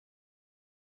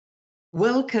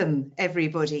Welcome,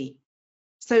 everybody.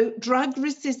 So,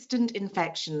 drug-resistant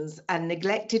infections and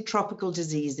neglected tropical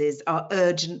diseases are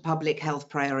urgent public health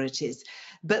priorities,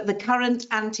 but the current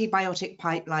antibiotic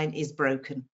pipeline is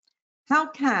broken. How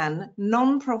can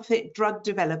non-profit drug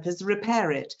developers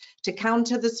repair it to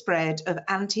counter the spread of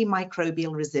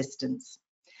antimicrobial resistance?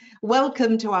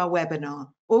 Welcome to our webinar,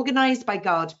 organised by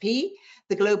GARDP,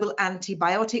 the Global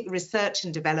Antibiotic Research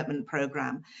and Development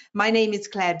Programme. My name is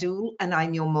Claire Doole and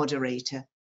I'm your moderator.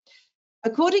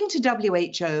 According to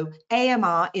WHO,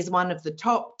 AMR is one of the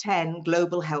top 10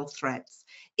 global health threats.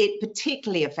 It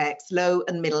particularly affects low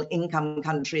and middle income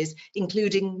countries,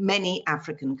 including many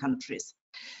African countries.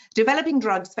 Developing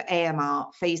drugs for AMR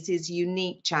faces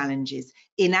unique challenges: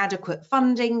 inadequate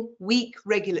funding, weak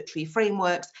regulatory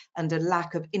frameworks, and a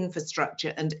lack of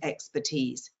infrastructure and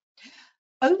expertise.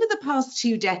 Over the past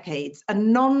 2 decades, a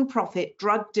non-profit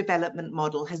drug development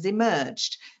model has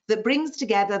emerged that brings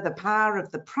together the power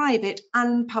of the private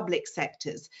and public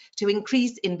sectors to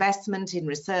increase investment in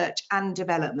research and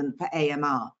development for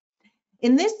AMR.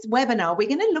 In this webinar, we're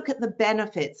going to look at the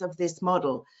benefits of this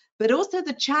model, but also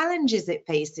the challenges it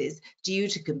faces due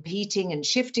to competing and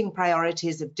shifting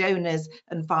priorities of donors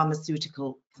and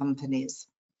pharmaceutical companies.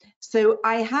 So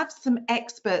I have some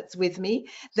experts with me.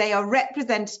 They are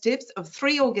representatives of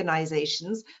 3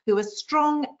 organizations who are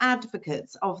strong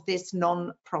advocates of this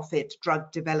non-profit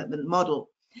drug development model.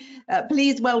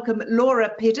 Please welcome Laura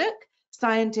Piddock,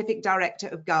 Scientific Director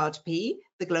of GARDP,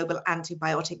 the Global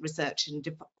Antibiotic Research and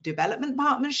Development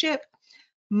Partnership;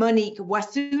 Monique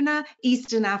Wasunna,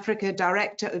 Eastern Africa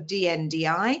Director of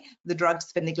DNDi, the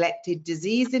Drugs for Neglected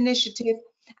Disease Initiative;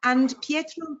 and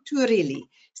Pietro Turilli,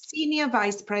 Senior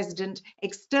Vice President,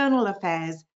 External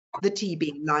Affairs, the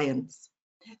TB Alliance.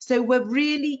 So we're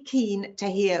really keen to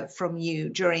hear from you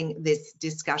during this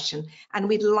discussion, and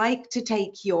we'd like to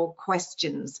take your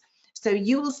questions. So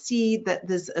you'll see that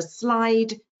there's a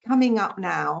slide coming up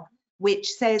now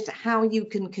which says how you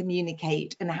can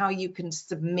communicate and how you can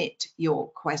submit your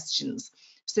questions.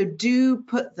 So do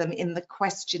put them in the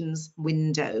questions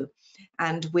window,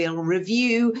 and we'll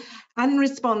review and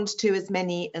respond to as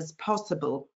many as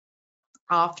possible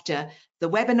after the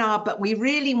webinar, but we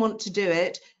really want to do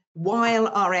it while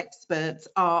our experts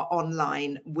are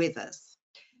online with us.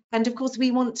 And of course,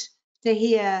 we want to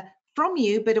hear from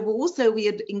you, but also we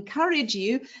would encourage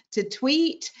you to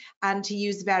tweet and to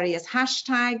use various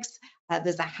hashtags.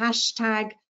 There's a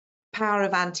hashtag Power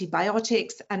of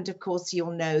Antibiotics, and of course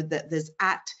you'll know that there's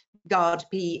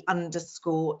 @GARDP_AMR.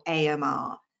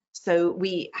 So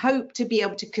we hope to be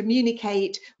able to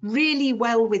communicate really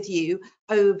well with you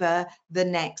over the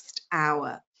next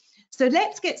hour. So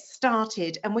let's get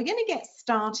started, and we're going to get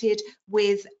started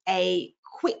with a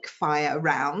quick fire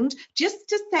round just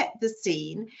to set the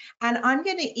scene. And I'm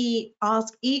going to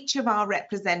ask each of our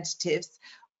representatives,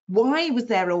 why was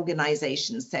their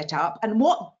organization set up and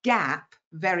what gap,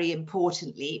 very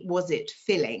importantly, was it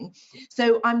filling?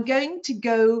 So I'm going to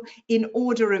go in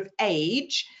order of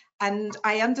age. And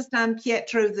I understand,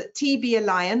 Pietro, that TB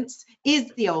Alliance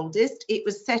is the oldest. It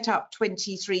was set up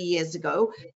 23 years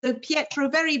ago. So Pietro,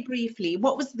 very briefly,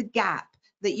 what was the gap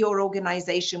that your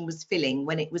organization was filling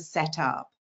when it was set up?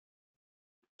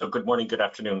 So good morning, good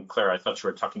afternoon, Claire. I thought you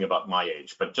were talking about my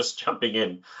age, but just jumping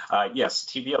in. Yes,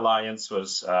 TB Alliance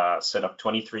was set up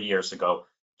 23 years ago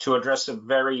to address a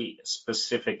very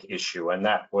specific issue, and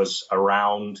that was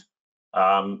around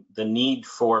the need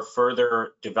for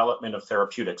further development of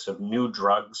therapeutics, of new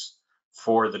drugs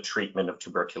for the treatment of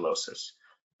tuberculosis,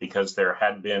 because there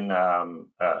had been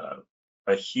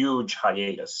a huge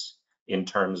hiatus in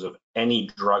terms of any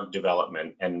drug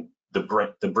development and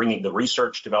the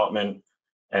research development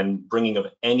and bringing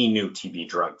of any new TB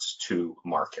drugs to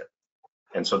market.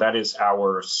 And so that is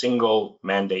our single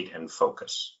mandate and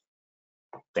focus.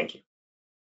 Thank you.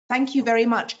 Thank you very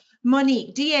much.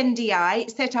 Monique, DNDi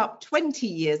set up 20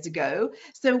 years ago.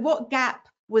 So what gap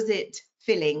was it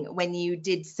filling when you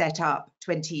did set up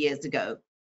 20 years ago?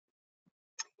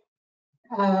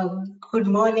 Good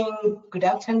morning, good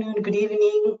afternoon, good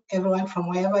evening, everyone from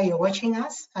wherever you're watching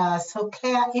us. So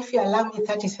Claire, if you allow me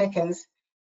 30 seconds,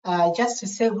 just to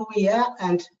say who we are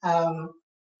and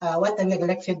what the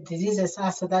neglected diseases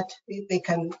are so that they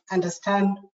can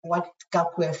understand what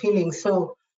gap we're filling.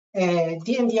 So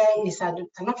DNDi is a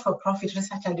not-for-profit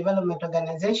research and development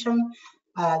organization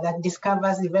that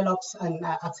discovers, develops, and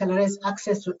accelerates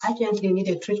access to urgently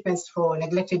needed treatments for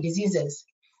neglected diseases.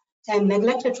 And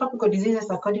neglected tropical diseases,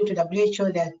 according to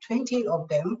WHO, there are 20 of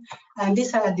them. And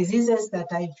these are diseases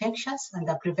that are infectious and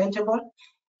are preventable.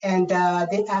 And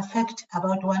they affect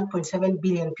about 1.7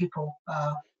 billion people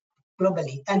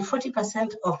globally, and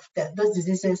 40% of those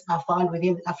diseases are found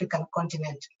within the African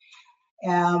continent.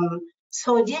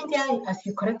 So DNDi, as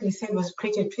you correctly said, was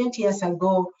created 20 years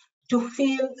ago to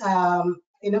feel,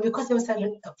 because there was a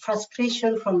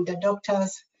frustration from the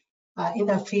doctors in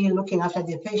the field looking after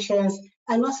the patients,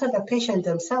 and also the patients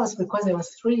themselves, because there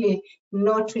was really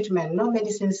no treatment, no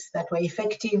medicines that were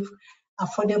effective,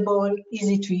 affordable,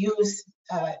 easy to use.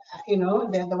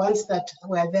 The ones that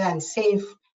were there and safe,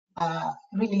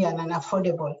 really and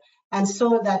unaffordable. And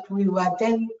so that we were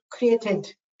then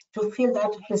created to fill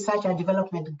that research and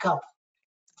development gap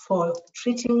for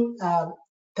treating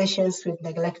patients with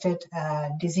neglected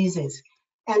diseases.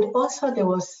 And also there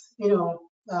was,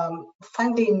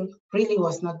 funding really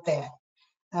was not there.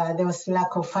 There was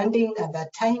lack of funding at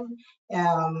that time,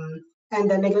 and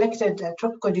the neglected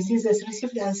tropical diseases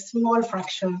received a small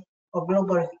fraction of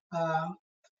global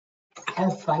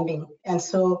health funding. And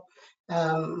so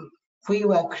we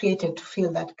were created to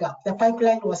fill that gap. The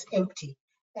pipeline was empty,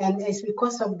 and it's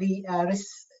because of the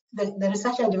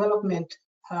research and development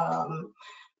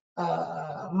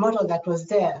model that was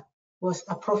there was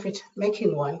a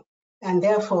profit-making one. And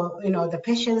therefore, the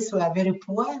patients were very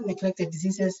poor. Neglected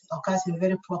diseases occurs in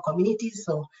very poor communities,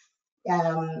 so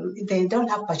they don't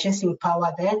have purchasing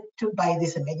power then to buy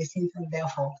these medicines, and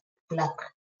therefore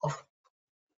lack of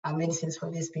medicines for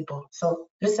these people. So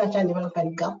research and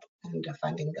development gap and the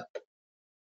funding gap.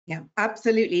 Yeah,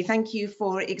 absolutely. Thank you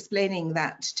for explaining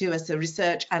that to us, a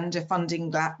research and a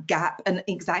funding gap, and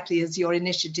exactly as your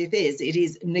initiative is, it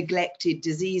is neglected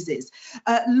diseases.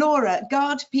 Laura,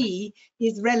 GARDP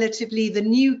is relatively the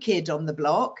new kid on the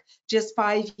block, just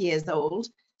 5 years old.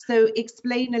 So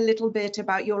explain a little bit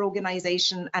about your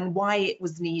organisation and why it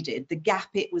was needed, the gap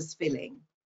it was filling.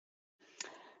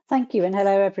 Thank you, and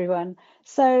hello everyone.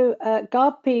 So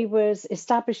GARDP was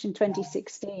established in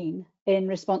 2016 in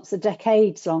response to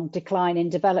decades-long decline in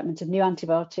development of new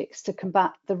antibiotics to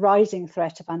combat the rising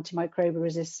threat of antimicrobial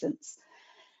resistance.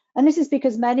 And this is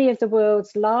because many of the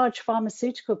world's large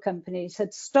pharmaceutical companies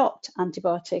had stopped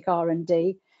antibiotic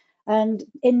R&D, and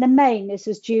in the main this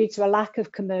was due to a lack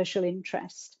of commercial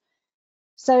interest.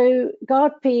 So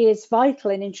GARDP is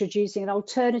vital in introducing an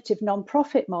alternative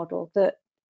non-profit model that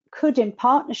could, in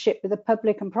partnership with the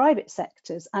public and private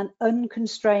sectors and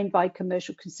unconstrained by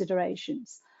commercial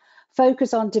considerations,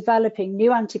 focus on developing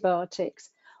new antibiotics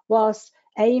whilst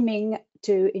aiming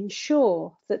to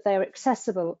ensure that they're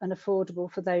accessible and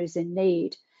affordable for those in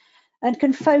need, and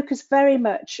can focus very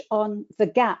much on the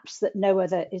gaps that no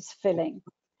other is filling.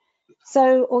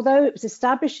 So although it was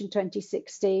established in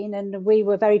 2016 and we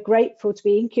were very grateful to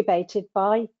be incubated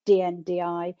by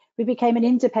DNDi, we became an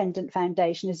independent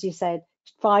foundation, as you said,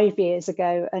 5 years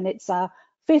ago, and it's our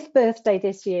 5th birthday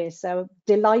this year, so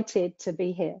delighted to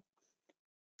be here.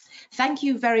 Thank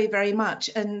you very, very much.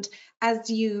 And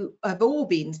as you have all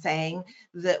been saying,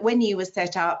 that when you were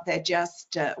set up, there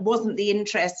just wasn't the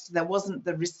interest, there wasn't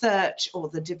the research or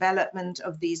the development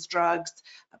of these drugs,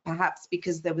 perhaps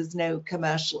because there was no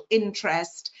commercial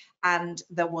interest and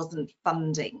there wasn't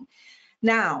funding.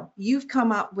 Now, you've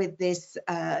come up with this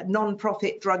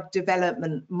non-profit drug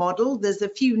development model. There's a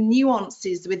few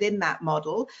nuances within that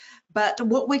model, but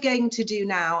what we're going to do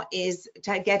now is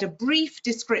to get a brief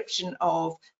description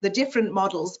of the different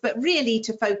models, but really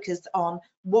to focus on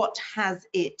what has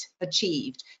it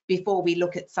achieved before we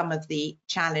look at some of the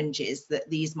challenges that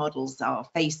these models are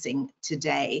facing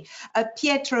today.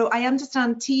 Pietro, I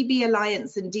understand TB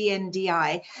Alliance and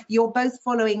DNDi, you're both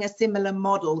following a similar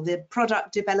model, the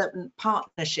product development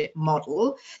partnership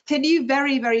model. Can you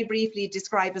very, very briefly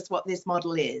describe us what this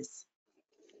model is?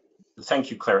 Thank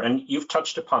you, Claire. And you've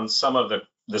touched upon some of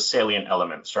the salient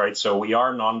elements, right? So we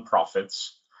are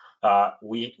nonprofits.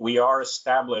 We are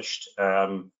established,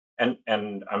 and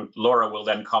Laura will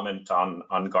then comment on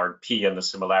GARDP and the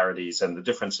similarities and the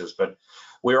differences, but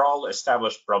we're all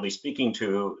established, broadly speaking,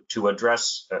 to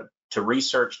address, to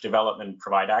research, development,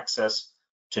 provide access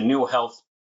to new health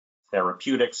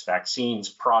therapeutics, vaccines,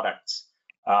 products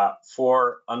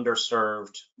for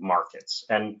underserved markets.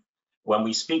 And when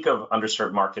we speak of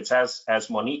underserved markets, as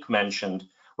Monique mentioned,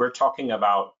 we're talking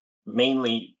about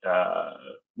mainly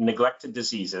neglected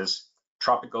diseases,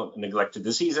 tropical neglected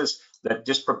diseases that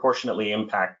disproportionately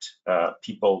impact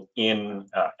people in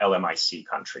LMIC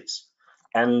countries.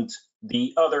 And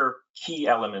the other key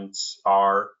elements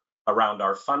are around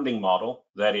our funding model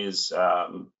that is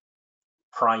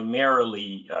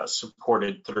primarily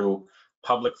supported through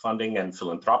public funding and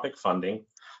philanthropic funding.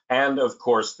 And of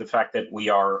course, the fact that we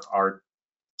are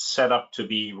set up to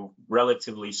be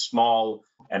relatively small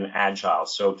and agile.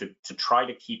 So to try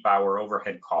to keep our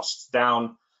overhead costs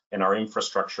down and our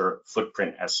infrastructure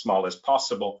footprint as small as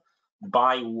possible,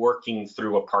 by working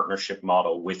through a partnership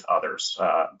model with others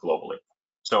globally.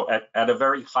 So at a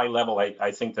very high level,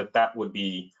 I think that would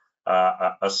be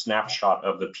a snapshot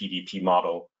of the PDP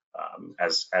model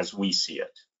as we see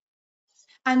it.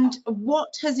 And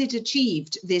what has it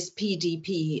achieved, this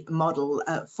PDP model,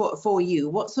 for you?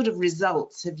 What sort of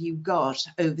results have you got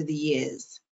over the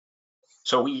years?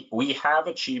 So we have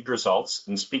achieved results,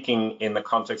 and speaking in the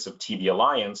context of TB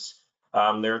Alliance,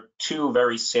 there are two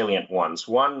very salient ones.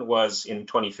 One was in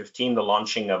 2015, the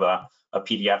launching of a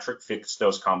pediatric fixed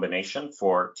dose combination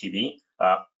for TB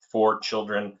for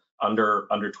children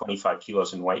under 25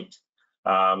 kilos in weight,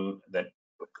 that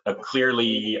a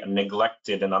clearly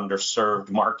neglected and underserved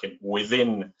market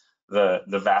within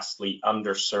the vastly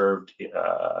underserved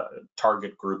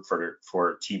target group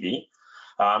for TB.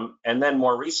 And then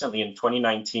more recently, in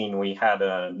 2019, we had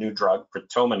a new drug,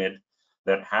 pritomanid,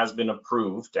 that has been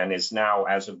approved and is now,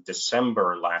 as of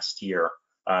December last year,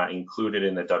 included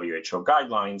in the WHO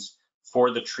guidelines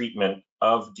for the treatment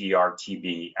of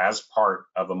DRTB as part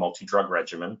of a multi-drug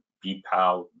regimen,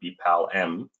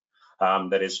 BPAL-M,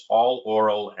 that is all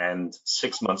oral and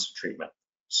 6 months of treatment.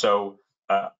 So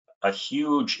a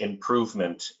huge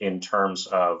improvement in terms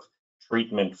of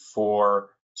treatment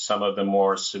for some of the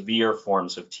more severe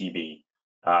forms of TB,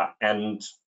 and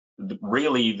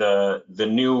really the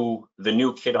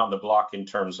new kid on the block in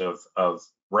terms of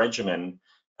regimen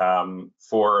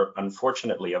for,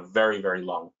 unfortunately, a very, very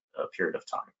long period of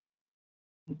time.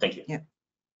 Thank you.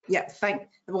 Yeah,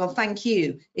 thank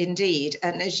you indeed.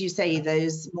 And as you say,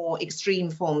 those more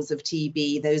extreme forms of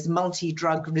TB, those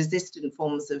multi-drug resistant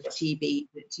forms of TB,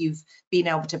 that you've been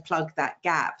able to plug that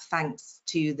gap thanks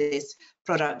to this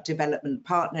product development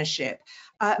partnership.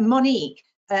 Monique,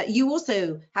 you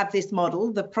also have this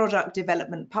model, the product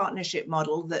development partnership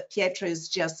model that Pietro's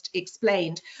just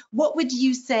explained. What would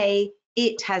you say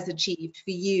it has achieved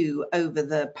for you over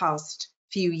the past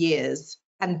few years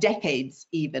and decades,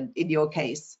 even in your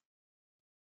case?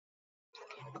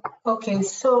 Okay,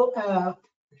 so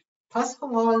first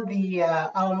of all,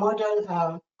 our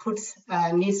model puts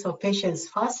needs of patients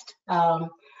first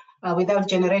without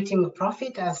generating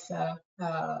profit, as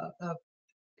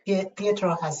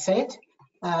Pietro has said,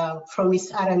 from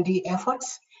his R&D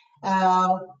efforts.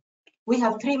 We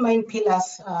have three main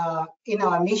pillars in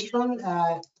our mission,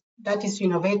 that is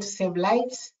innovate to save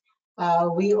lives.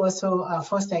 We also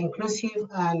foster inclusive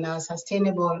and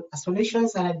sustainable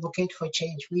solutions and advocate for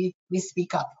change. We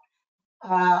speak up.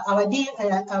 Our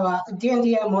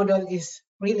DNDi model is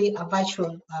really a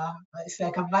virtual, it's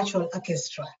like a virtual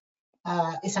orchestra.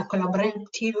 It's a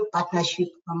collaborative partnership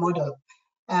model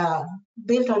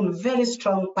built on very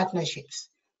strong partnerships.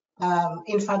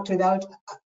 In fact, without,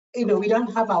 we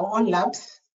don't have our own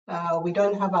labs. We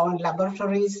don't have our own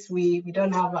laboratories. We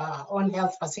don't have our own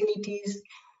health facilities.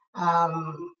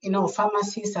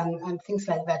 Pharmacies and things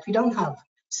like that. We don't have.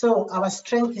 So our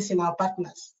strength is in our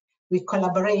partners. We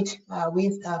collaborate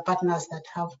with partners that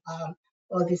have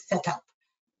all this set up.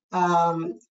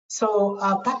 So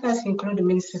our partners include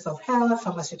ministries of health,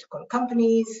 pharmaceutical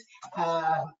companies,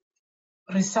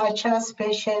 researchers,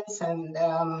 patients,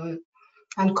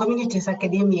 and communities,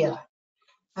 academia.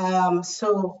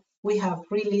 So we have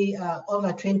really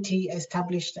over 20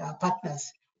 established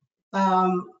partners.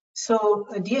 So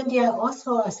DNDi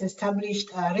also has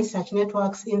established research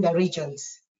networks in the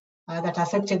regions that are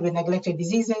affected with neglected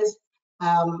diseases,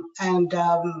 and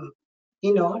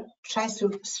tries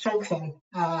to strengthen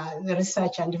the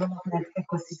research and development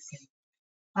ecosystem.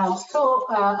 So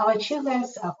our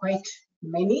achievements are quite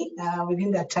many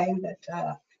within the time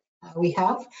that we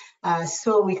have. I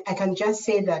can just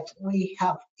say that we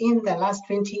have, in the last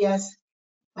 20 years,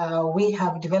 we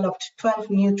have developed 12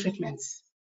 new treatments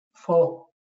for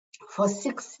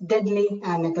 6 deadly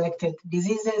and neglected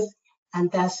diseases, and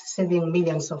thus saving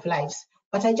millions of lives.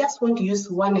 But I just want to use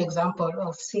one example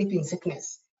of sleeping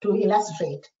sickness to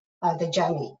illustrate the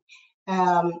journey.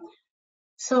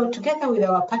 So together with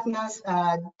our partners,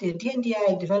 the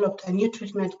DNDi developed a new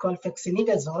treatment called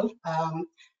fexinidazole,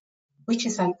 which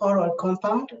is an oral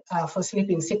compound for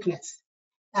sleeping sickness.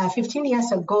 15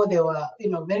 years ago, there were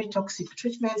very toxic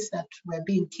treatments that were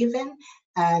being given,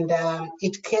 and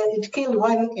it killed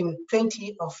 1 in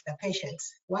 20 of the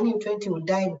patients. 1 in 20 will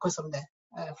die because of the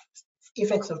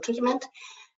effects of treatment.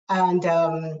 And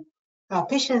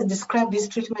patients describe this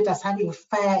treatment as having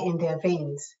fire in their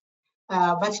veins.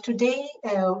 But today,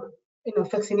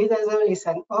 fexinidazole is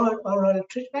an oral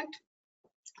treatment,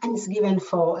 and it's given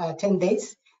for 10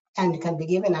 days, and it can be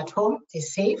given at home.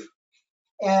 It's safe.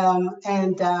 We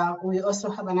also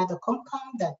have another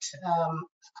compound that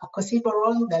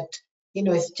acoziborole, that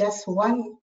is just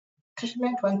one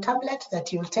treatment, one tablet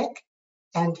that you'll take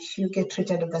and she'll get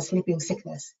treated of the sleeping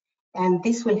sickness. And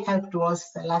this will help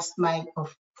towards the last mile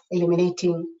of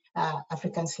eliminating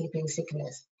African sleeping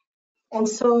sickness. And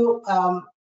so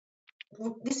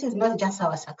this is not just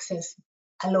our success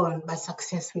alone, but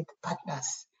success with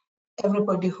partners,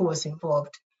 everybody who was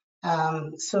involved.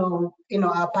 So,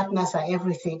 our partners are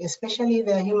everything, especially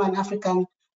the Human African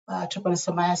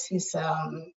Trypanosomiasis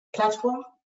platform,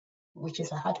 which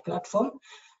is a heart platform,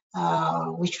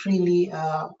 which really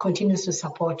continues to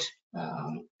support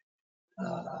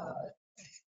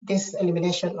this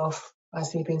elimination of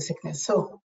sleeping sickness.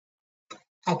 So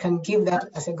I can give that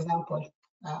as an example.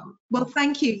 Well,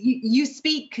 thank you. You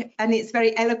speak, and it's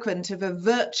very eloquent, of a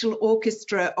virtual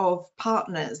orchestra of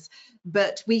partners,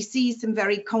 but we see some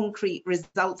very concrete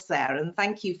results there. And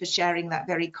thank you for sharing that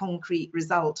very concrete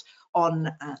result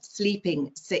on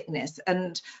sleeping sickness.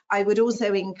 And I would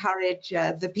also encourage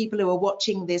the people who are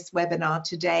watching this webinar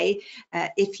today,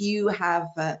 if you have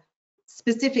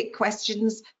specific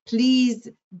questions, please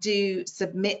do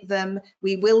submit them.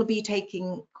 We will be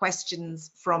taking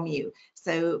questions from you.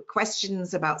 So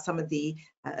questions about some of the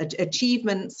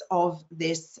achievements of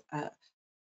this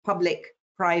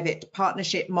public-private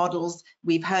partnership models.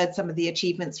 We've heard some of the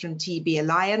achievements from TB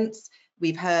Alliance.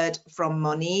 We've heard from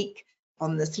Monique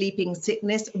on the sleeping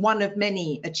sickness, one of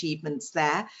many achievements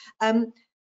there.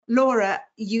 Laura,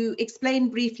 you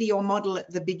explained briefly your model at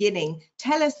the beginning.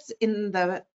 Tell us, in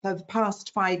the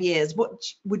past 5 years, what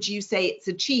would you say it's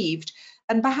achieved?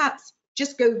 And perhaps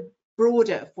just go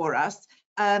broader for us.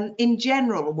 In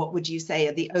general, what would you say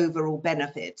are the overall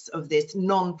benefits of this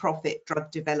non-profit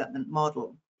drug development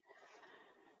model?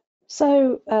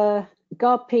 So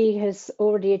GARDP has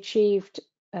already achieved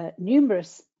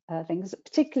numerous things,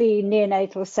 particularly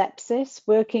neonatal sepsis,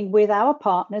 working with our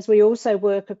partners. We also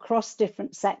work across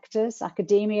different sectors,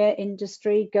 academia,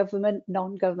 industry, government,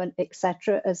 non-government,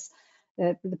 etc., as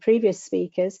the previous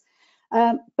speakers.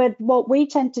 But what we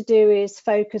tend to do is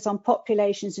focus on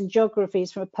populations and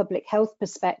geographies from a public health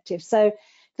perspective. So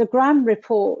the Graham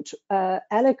report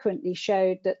eloquently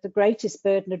showed that the greatest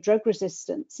burden of drug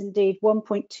resistance, indeed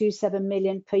 1.27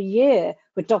 million per year,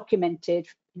 were documented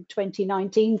in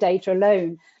 2019 data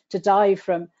alone to die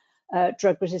from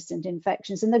drug-resistant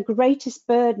infections. And the greatest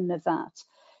burden of that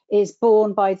is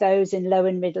borne by those in low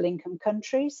and middle income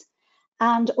countries,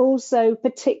 and also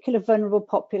particular vulnerable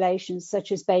populations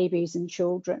such as babies and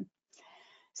children.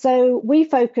 So we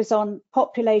focus on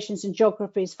populations and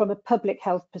geographies from a public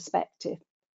health perspective.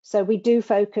 So we do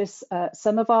focus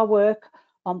some of our work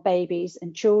on babies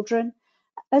and children,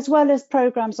 as well as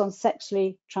programs on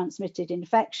sexually transmitted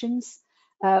infections.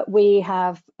 We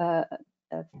have a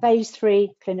phase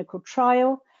 3 clinical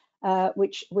trial,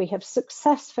 which we have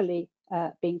successfully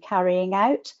been carrying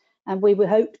out, and we will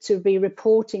hope to be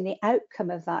reporting the outcome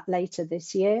of that later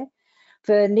this year.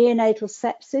 For neonatal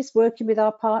sepsis, working with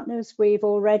our partners, we've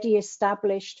already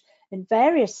established in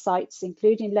various sites,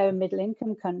 including low and middle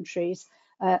income countries,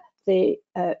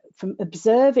 from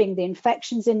observing the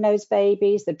infections in those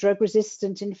babies, the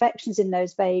drug-resistant infections in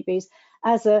those babies,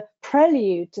 as a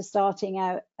prelude to starting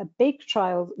out a big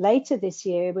trial later this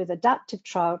year with adaptive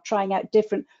trial, trying out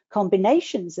different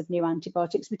combinations of new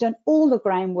antibiotics. We've done all the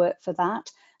groundwork for that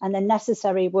and the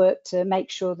necessary work to make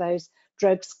sure those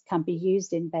drugs can be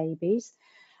used in babies.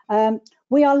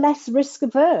 We are less risk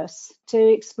averse to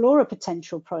explore a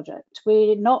potential project.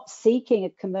 We're not seeking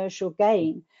a commercial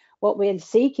gain. What we're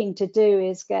seeking to do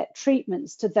is get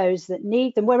treatments to those that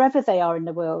need them wherever they are in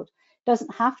the world. It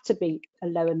doesn't have to be a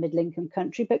low and middle income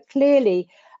country, but clearly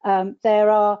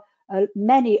there are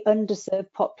many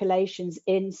underserved populations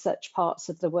in such parts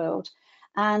of the world.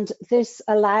 And this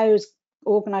allows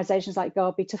organizations like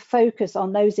GARDP to focus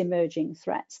on those emerging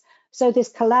threats. So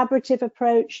this collaborative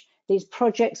approach, these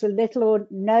projects with little or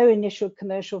no initial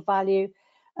commercial value,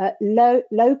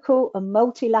 local and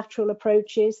multilateral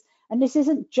approaches. And this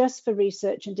isn't just for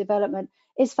research and development,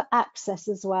 it's for access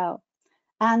as well.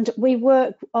 And we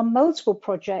work on multiple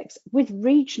projects with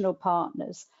regional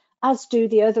partners, as do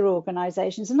the other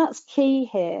organizations. And that's key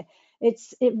here.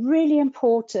 It's really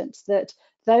important that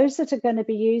those that are going to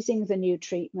be using the new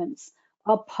treatments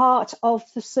are part of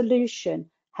the solution,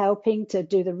 helping to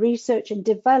do the research and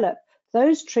develop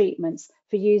those treatments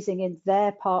for using in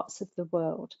their parts of the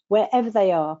world, wherever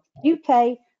they are,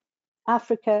 UK,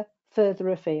 Africa, further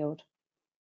afield.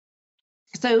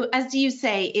 So as you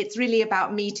say, it's really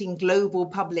about meeting global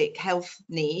public health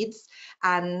needs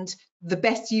and the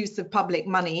best use of public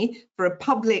money for a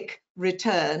public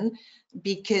return,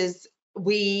 because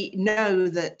we know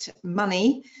that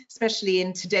money, especially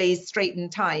in today's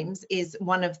straitened times, is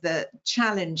one of the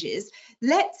challenges.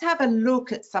 Let's have a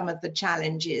look at some of the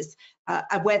challenges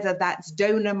whether that's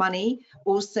donor money.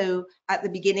 Also, at the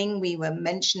beginning, we were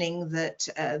mentioning that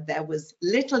there was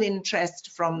little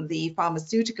interest from the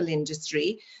pharmaceutical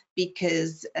industry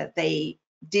because they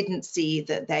didn't see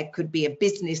that there could be a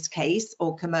business case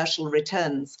or commercial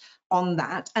returns on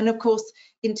that. And of course,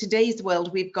 in today's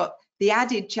world, we've got the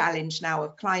added challenge now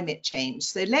of climate change.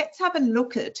 So let's have a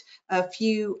look at a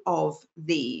few of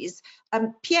these.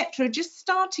 Pietro, just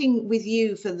starting with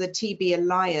you for the TB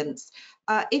Alliance,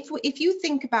 if you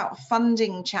think about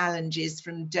funding challenges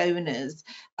from donors,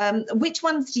 which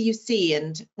ones do you see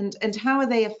and how are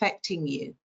they affecting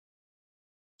you?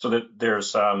 So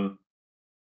there's a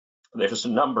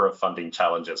number of funding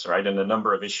challenges, right? And a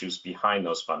number of issues behind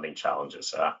those funding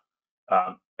challenges.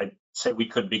 I'd say we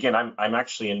could begin. I'm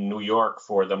actually in New York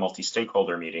for the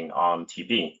multi-stakeholder meeting on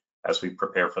TB as we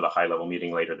prepare for the high-level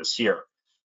meeting later this year.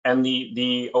 And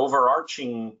the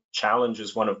overarching challenge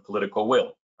is one of political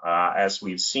will. As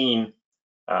we've seen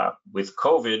with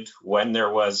COVID, when there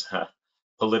was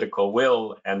political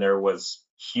will and there was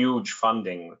huge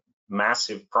funding,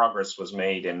 massive progress was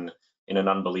made in an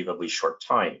unbelievably short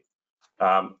time.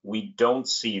 We don't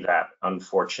see that,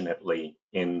 unfortunately,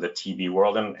 in the TB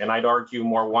world, and I'd argue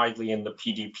more widely in the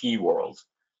PDP world.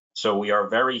 So we are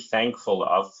very thankful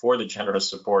for the generous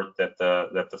support that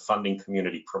the funding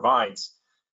community provides,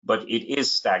 but it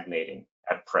is stagnating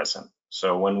at present.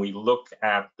 So when we look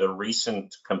at the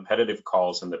recent competitive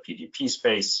calls in the PDP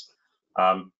space,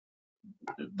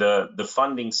 the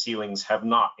funding ceilings have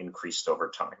not increased over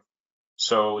time.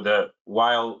 So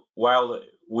while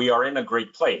we are in a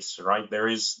great place, right?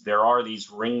 There are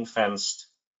these ring-fenced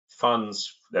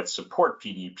funds that support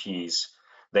PDPs.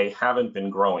 They haven't been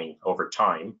growing over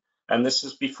time, and this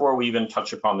is before we even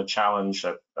touch upon the challenge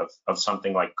of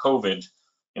something like COVID,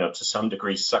 to some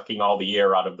degree sucking all the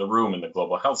air out of the room in the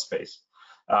global health space.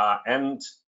 And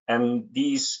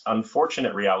these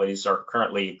unfortunate realities are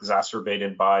currently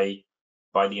exacerbated by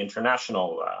the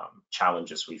international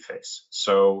challenges we face.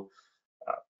 So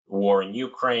war in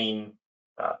Ukraine,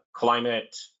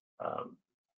 climate,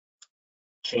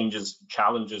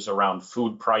 challenges around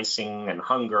food pricing and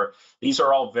hunger. These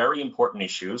are all very important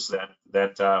issues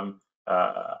that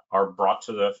are brought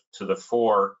to the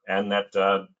fore, and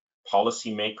that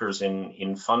policymakers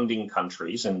in funding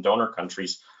countries and donor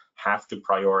countries have to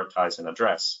prioritize and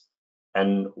address.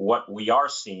 And what we are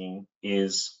seeing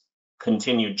is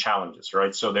continued challenges,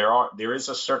 right? So there is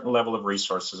a certain level of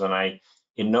resources, and I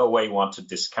in no way want to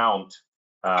discount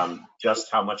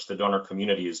just how much the donor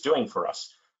community is doing for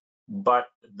us. But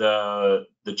the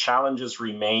challenges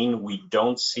remain. We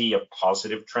don't see a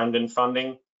positive trend in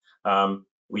funding.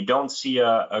 We don't see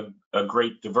a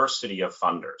great diversity of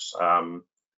funders.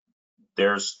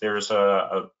 There's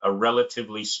a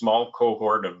relatively small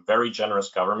cohort of very generous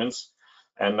governments,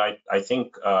 and I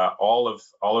think all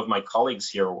of my colleagues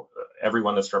here,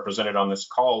 everyone that's represented on this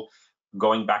call,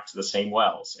 going back to the same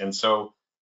wells. And so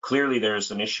clearly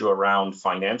there's an issue around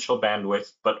financial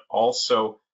bandwidth, but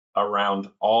also around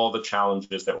all the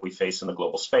challenges that we face in the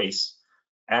global space,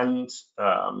 and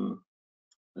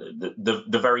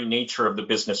the very nature of the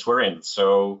business we're in.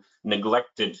 So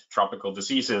neglected tropical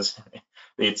diseases,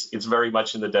 it's very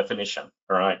much in the definition.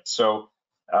 All right. So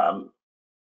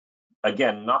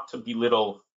again, not to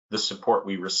belittle the support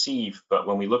we receive, but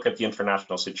when we look at the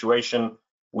international situation,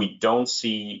 we don't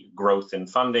see growth in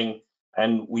funding,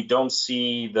 and we don't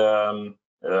see the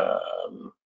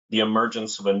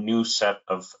emergence of a new set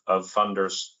of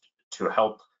funders to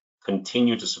help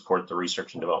continue to support the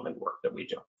research and development work that we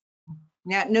do.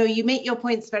 Yeah, no, you make your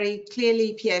points very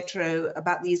clearly, Pietro,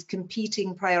 about these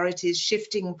competing priorities,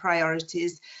 shifting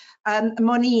priorities.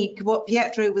 Monique, what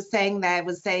Pietro was saying there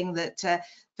was saying that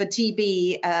for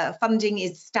TB, funding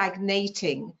is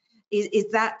stagnating.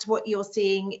 Is that what you're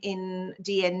seeing in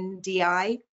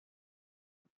DNDi?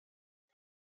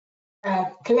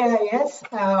 Clearly, yes.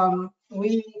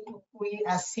 We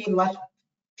are seeing what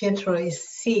Pietro is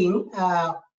seeing.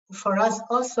 For us,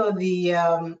 also the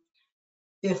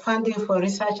funding for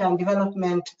research and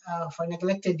development for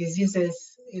neglected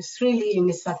diseases is really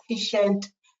insufficient.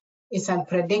 It's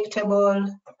unpredictable.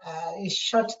 It's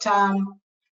short-term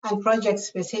and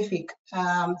project-specific.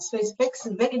 So it makes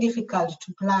it very difficult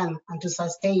to plan and to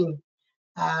sustain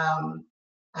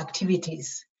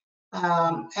activities.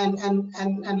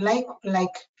 And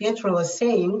like Pietro was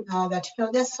saying, that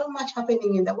there's so much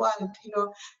happening in the world.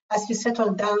 As you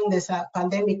settle down, there's a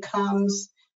pandemic comes,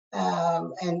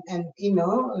 and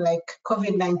like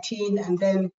COVID-19, and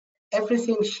then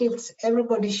everything shifts.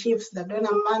 Everybody shifts. The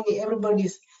donor money.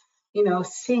 Everybody's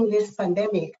seeing this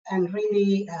pandemic and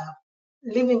really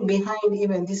leaving behind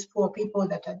even these poor people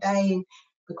that are dying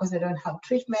because they don't have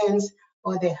treatments,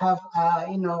 or they have,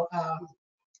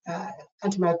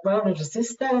 antimicrobial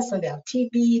resistance, or they have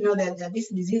TB. There are these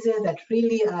diseases that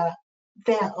really are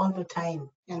there all the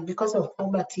time, and because of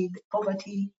poverty,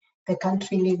 they can't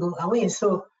really go away.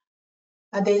 So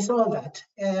there is all that.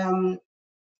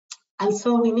 And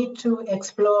so we need to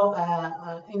explore,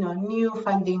 new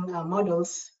funding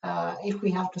models. If we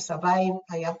have to survive,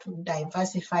 I have to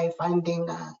diversify funding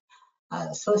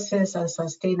sources and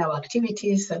sustain our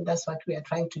activities, and that's what we are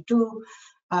trying to do.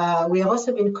 We have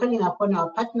also been calling upon our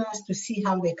partners to see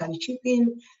how they can chip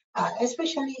in,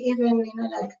 especially even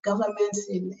like governments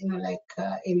in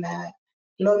in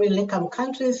low-middle income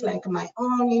countries like my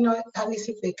own. At least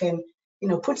if they can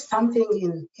put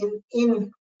something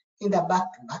in the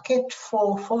bucket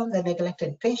for the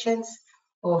neglected patients,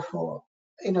 or for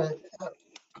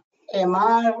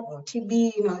AMR or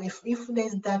TB. If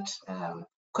there's that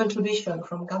contribution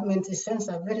from governments, it sends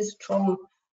a very strong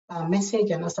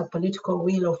message, and also political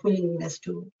will of willingness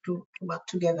to work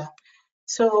together.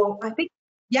 So I think,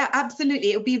 yeah,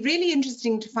 absolutely. It would be really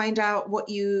interesting to find out what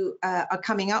you are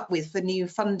coming up with for new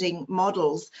funding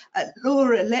models.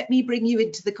 Laura, let me bring you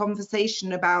into the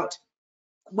conversation about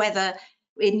whether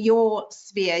in your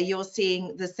sphere you're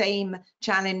seeing the same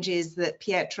challenges that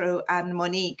Pietro and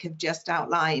Monique have just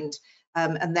outlined,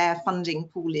 and their funding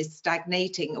pool is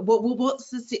stagnating. What's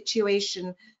the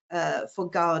situation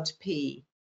for GARDP?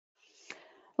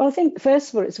 Well, I think first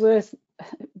of all, it's worth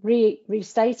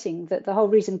restating that the whole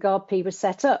reason GARDP was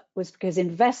set up was because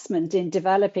investment in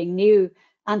developing new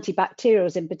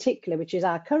antibacterials in particular, which is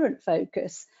our current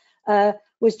focus,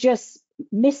 was just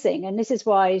missing. And this is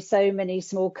why so many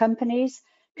small companies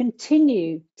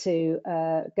continue to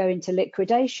go into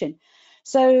liquidation.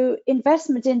 So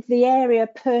investment into the area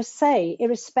per se,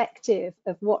 irrespective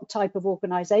of what type of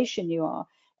organization you are,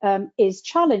 is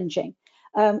challenging.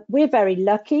 We're very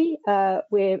lucky.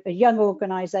 We're a young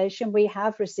organization. We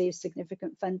have received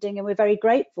significant funding, and we're very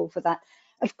grateful for that.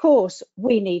 Of course,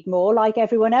 we need more, like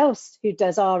everyone else who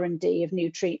does R&D of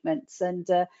new treatments. And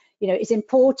it's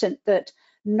important that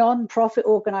non-profit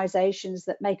organizations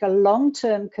that make a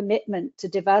long-term commitment to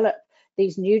develop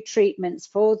these new treatments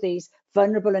for these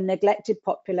vulnerable and neglected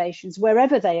populations,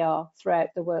 wherever they are throughout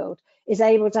the world, is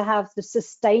able to have the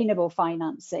sustainable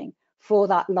financing for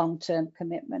that long-term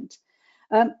commitment.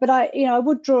 But I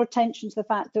would draw attention to the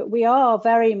fact that we are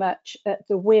very much at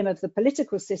the whim of the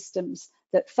political systems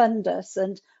that fund us,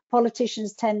 and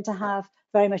politicians tend to have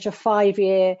very much a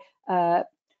 5-year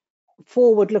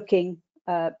forward-looking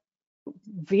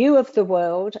view of the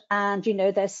world, and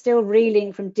they're still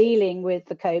reeling from dealing with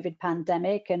the COVID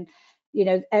pandemic, and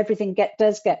everything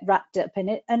does get wrapped up in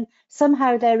it. And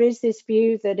somehow there is this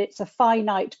view that it's a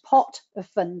finite pot of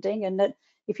funding, and that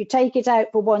if you take it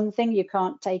out for one thing, you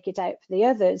can't take it out for the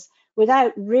others,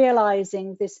 without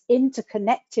realizing this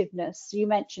interconnectedness. You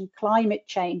mentioned climate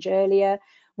change earlier.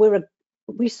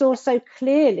 We saw so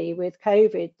clearly with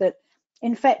COVID that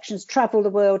infections travel the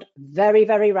world very,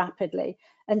 very rapidly.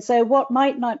 And so what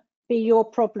might not be your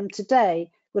problem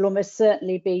today will almost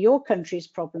certainly be your country's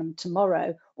problem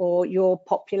tomorrow, or your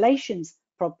population's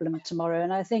problem tomorrow.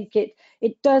 And I think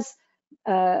it does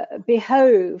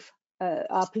behove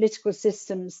our political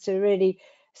systems to really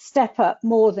step up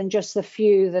more than just the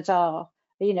few that are,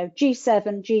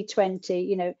 G7,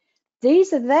 G20,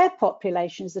 these are their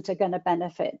populations that are going to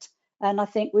benefit. And I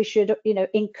think we should,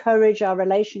 encourage our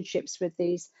relationships with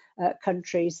these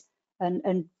countries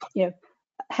and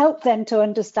help them to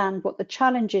understand what the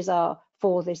challenges are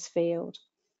for this field.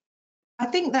 I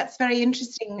think that's very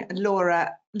interesting,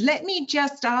 Laura. Let me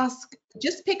just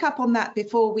pick up on that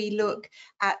before we look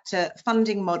at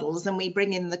funding models, and we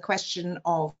bring in the question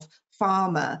of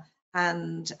pharma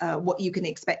and what you can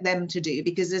expect them to do,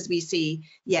 because as we see,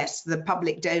 yes, the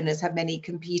public donors have many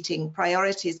competing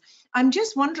priorities. I'm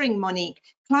just wondering, Monique,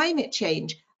 climate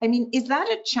change, is that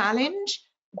a challenge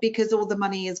because all the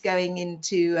money is going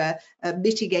into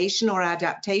mitigation or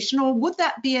adaptation, or would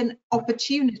that be an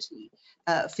opportunity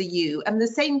for you? And the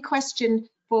same question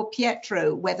for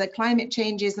Pietro, whether climate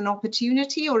change is an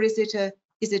opportunity or is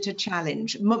it a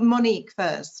challenge? Monique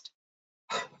first.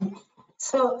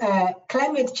 So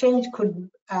climate change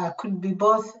could be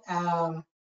both have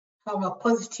a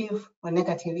positive or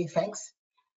negative effects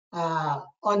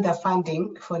on the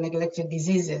funding for neglected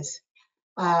diseases.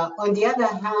 On the other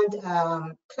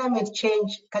hand, climate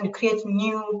change can create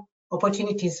new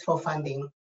opportunities for funding.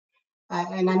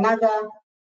 And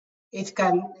it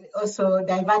can also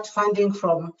divert funding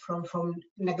from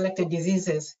neglected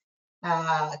diseases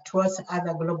towards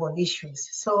other global issues.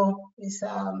 So it's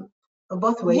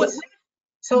both ways.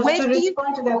 So to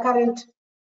respond to the current,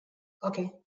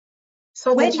 okay.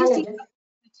 So where the do you challenge,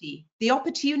 see the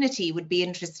opportunity would be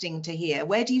interesting to hear.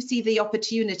 Where do you see the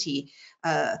opportunity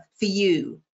for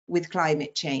you with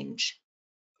climate change?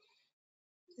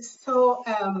 so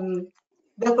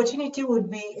the opportunity would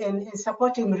be in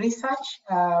supporting research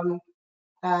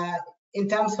in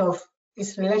terms of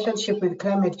its relationship with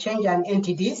climate change and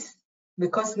NTDs,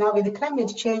 because now with the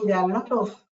climate change, there are a lot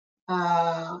of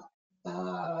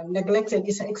neglected,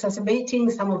 is exacerbating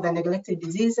some of the neglected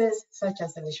diseases, such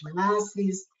as the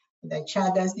leishmaniasis, the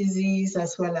Chagas disease,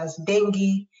 as well as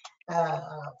dengue.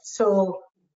 So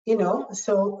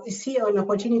you see an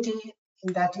opportunity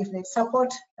in that if they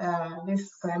support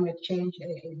these climate change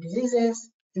diseases,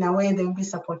 in a way they'll be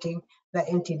supporting the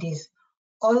NTDs.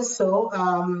 Also,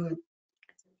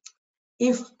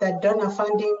 if the donor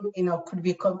funding, could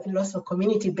be also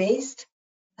community-based,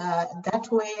 that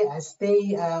way, as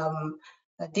they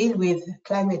deal with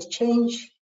climate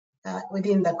change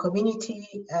within the community,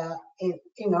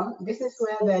 this is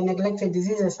where the neglected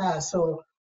diseases are. So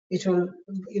it will,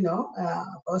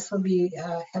 also be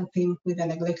helping with the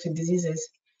neglected diseases.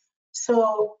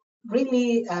 So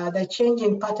really, the change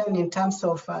in pattern in terms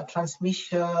of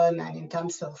transmission and in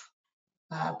terms of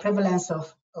prevalence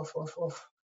of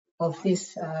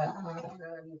these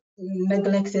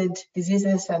neglected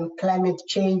diseases and climate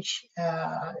change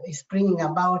is bringing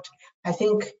about, I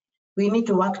think we need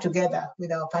to work together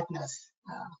with our partners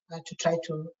to try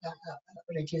to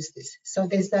reduce this. So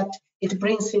there's that, it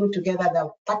brings in together the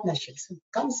partnerships. It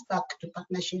comes back to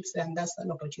partnerships, and that's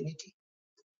an opportunity.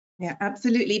 Yeah,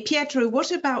 absolutely. Pietro,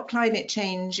 what about climate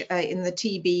change in the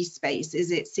TB space?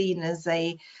 Is it seen as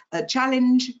a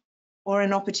challenge or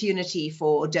an opportunity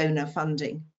for donor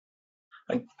funding?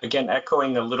 Again,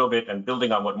 echoing a little bit and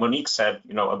building on what Monique said,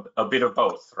 a bit of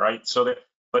both, right?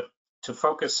 But to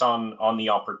focus on the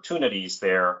opportunities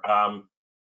there,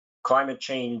 climate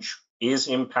change is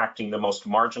impacting the most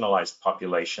marginalized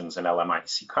populations in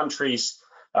LMIC countries.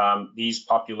 These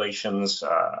populations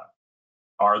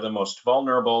are the most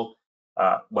vulnerable.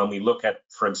 When we look at,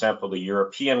 for example, the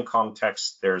European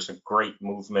context, there's a great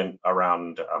movement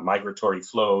around migratory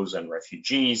flows and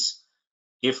refugees.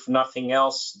 If nothing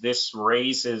else, this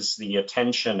raises the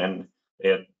attention and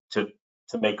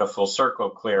to make a full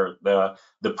circle clear, the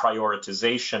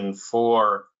prioritization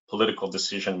for political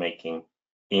decision making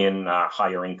in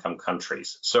higher income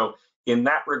countries. So in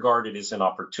that regard, it is an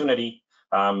opportunity.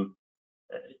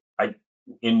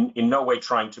 In no way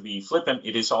trying to be flippant,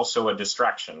 it is also a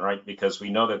distraction, right? Because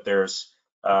we know that there's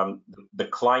the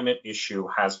climate issue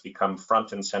has become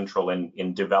front and central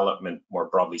in development, more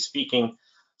broadly speaking.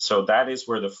 So that is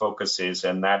where the focus is,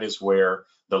 and that is where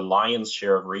the lion's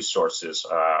share of resources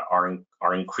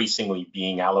are increasingly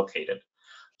being allocated.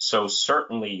 So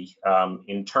certainly,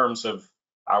 in terms of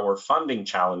our funding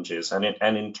challenges, and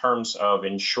in terms of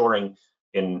ensuring,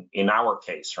 in our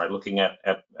case, right, looking at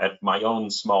my own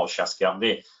small chasse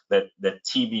gardée, that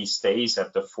TB stays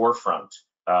at the forefront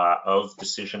of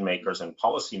decision makers and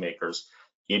policymakers,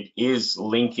 it is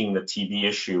linking the TB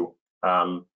issue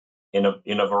in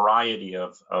a variety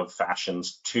of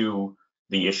fashions to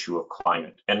the issue of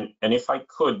climate. And if I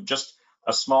could, just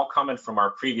a small comment from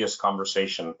our previous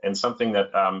conversation, and something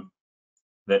that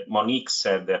that Monique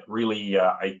said that really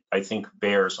I think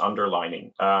bears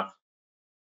underlining.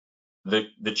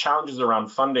 The challenges around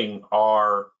funding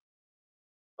are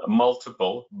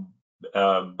multiple,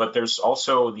 but there's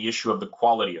also the issue of the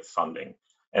quality of funding.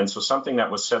 And so something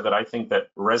that was said that I think that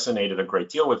resonated a great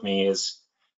deal with me is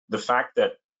the fact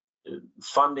that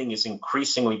funding is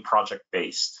increasingly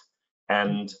project-based.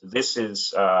 And this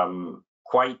is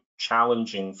quite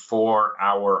challenging for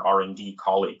our R&D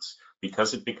colleagues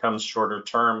because it becomes shorter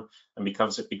term and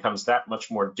it becomes that much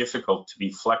more difficult to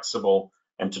be flexible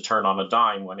and to turn on a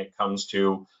dime when it comes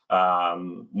to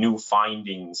new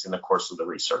findings in the course of the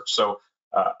research. So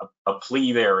a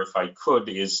plea there, if I could,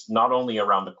 is not only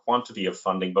around the quantity of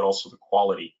funding, but also the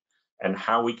quality, and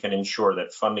how we can ensure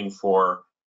that funding for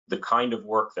the kind of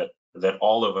work that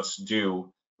all of us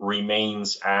do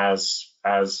remains as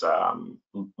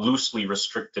loosely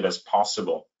restricted as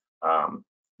possible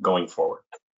going forward.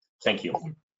 Thank you.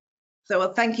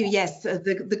 So thank you. Yes,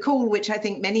 the call which I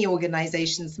think many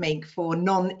organisations make for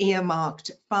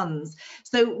non-earmarked funds.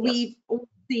 So we've all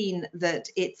seen that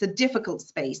it's a difficult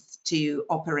space to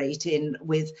operate in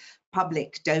with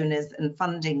public donors and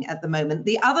funding at the moment.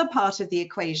 The other part of the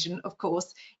equation, of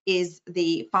course, is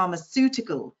the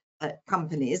pharmaceutical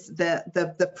companies,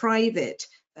 the private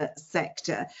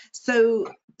sector. So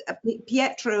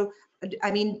Pietro, I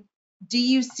mean, do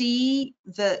you see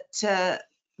that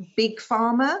big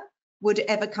pharma would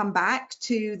ever come back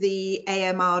to the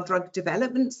AMR drug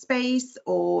development space,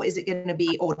 or is it going to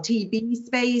be, or TB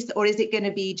space, or is it going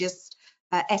to be just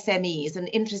SMEs? And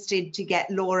interested to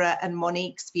get Laura and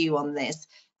Monique's view on this.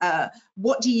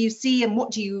 What do you see, and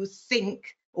what do you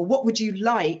think, or what would you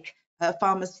like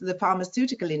the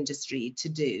pharmaceutical industry to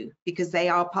do, because they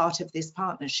are part of this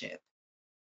partnership?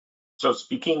 So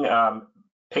speaking,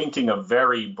 painting a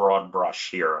very broad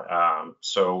brush here,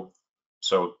 so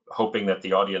hoping that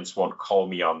the audience won't call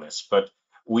me on this, but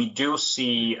we do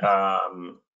see a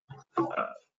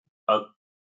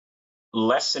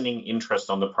lessening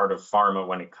interest on the part of pharma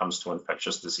when it comes to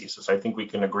infectious diseases. I think we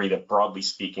can agree that, broadly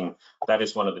speaking, that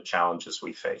is one of the challenges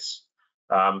we face.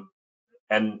 And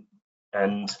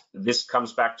this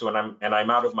comes back to, and I'm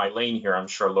out of my lane here, I'm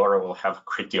sure Laura will have a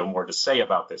great deal more to say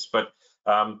about this, but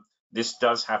this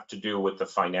does have to do with the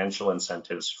financial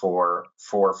incentives for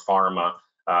pharma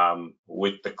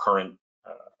with the current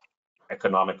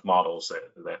economic models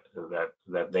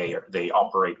that they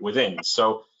operate within.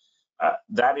 So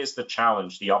that is the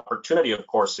challenge. The opportunity, of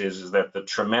course, is that the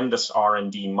tremendous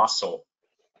R&D muscle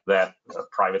that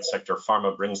private sector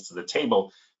pharma brings to the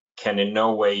table can in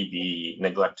no way be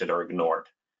neglected or ignored.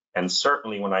 And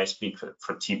certainly when I speak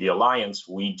for TB Alliance,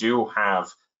 we do have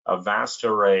a vast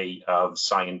array of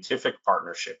scientific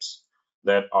partnerships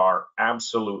that are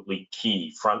absolutely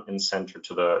key, front and center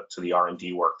to the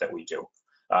R&D work that we do,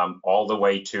 all the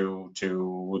way to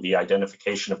the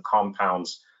identification of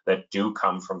compounds that do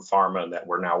come from pharma that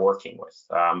we're now working with,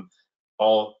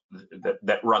 all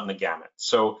that run the gamut.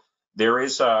 So there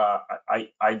is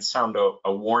I'd sound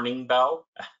a warning bell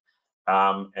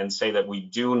and say that we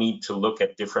do need to look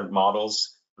at different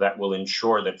models that will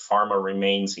ensure that pharma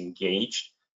remains engaged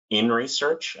in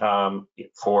research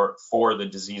for the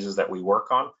diseases that we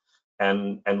work on,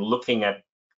 and looking at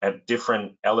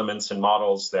different elements and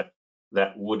models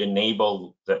that would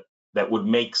enable, that would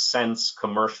make sense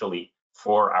commercially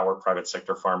for our private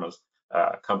sector pharma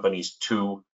companies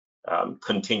to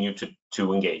continue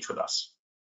to engage with us.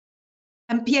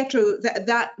 And Pietro,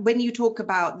 that when you talk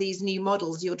about these new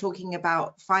models, you're talking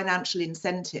about financial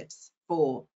incentives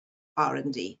for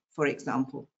R&D, for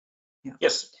example. Yeah.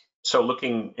 Yes. So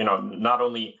looking, not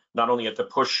only at the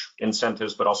push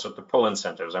incentives, but also at the pull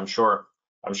incentives. I'm sure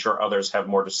others have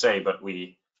more to say, but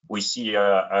we see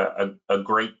a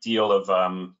great deal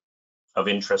of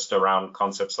interest around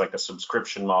concepts like a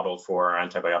subscription model for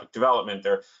antibiotic development.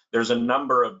 There's a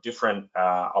number of different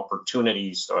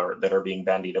opportunities that are being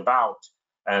bandied about,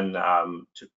 and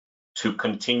to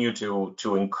continue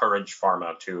to encourage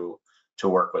pharma to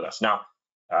work with us. Now,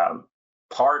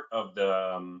 part of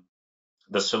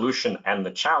the solution and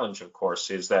the challenge, of course,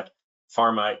 is that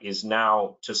pharma is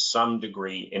now to some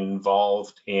degree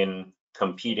involved in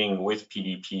competing with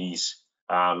PDPs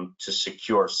to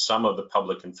secure some of the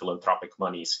public and philanthropic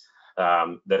monies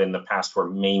that in the past were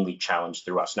mainly challenged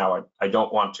through us. Now, I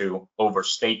don't want to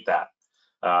overstate that,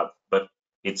 but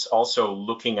it's also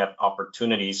looking at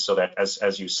opportunities so that,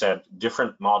 as you said,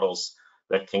 different models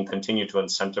that can continue to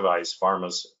incentivize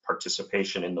pharma's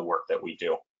participation in the work that we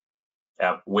do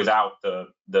without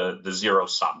the zero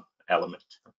sum element.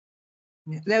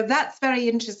 Now, that's very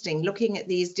interesting, looking at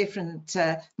these different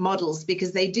models,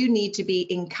 because they do need to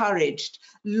be encouraged.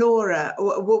 Laura,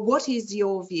 what is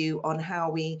your view on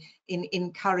how we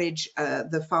encourage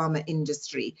the pharma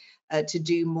industry to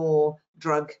do more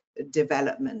drug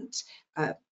development?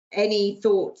 Any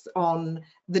thoughts on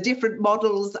the different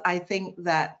models? I think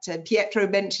that Pietro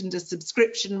mentioned a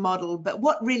subscription model, but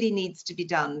what really needs to be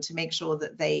done to make sure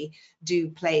that they do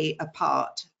play a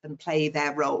part and play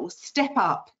their role? Step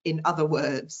up, in other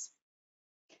words.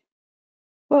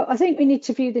 Well, I think we need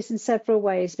to view this in several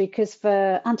ways, because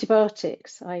for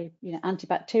antibiotics,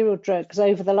 antibacterial drugs,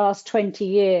 over the last 20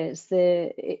 years,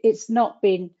 it's not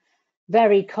been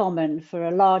very common for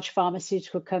a large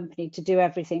pharmaceutical company to do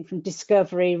everything from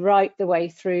discovery right the way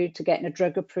through to getting a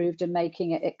drug approved and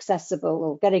making it accessible,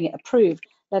 or getting it approved,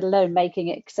 let alone making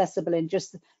it accessible in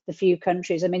just the few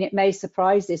countries. I mean, it may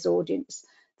surprise this audience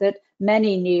that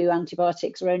many new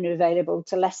antibiotics are only available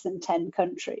to less than 10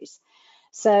 countries.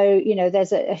 So,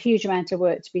 there's a huge amount of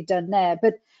work to be done there.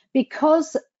 But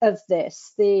because of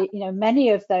this, many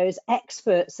of those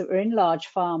experts that were in large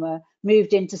pharma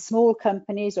moved into small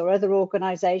companies or other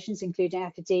organizations, including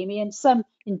academia, and some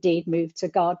indeed moved to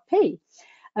GARDP.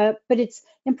 But it's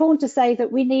important to say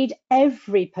that we need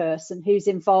every person who's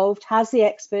involved, has the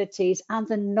expertise and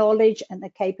the knowledge and the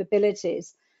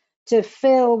capabilities to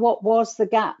fill what was the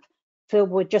gap filled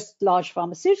with just large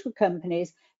pharmaceutical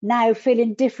companies, now fill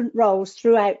in different roles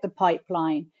throughout the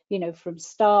pipeline, from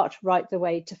start right the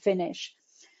way to finish.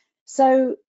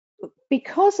 So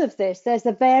because of this, there's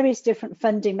the various different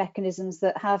funding mechanisms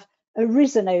that have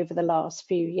arisen over the last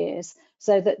few years.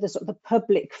 So that the sort of the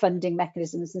public funding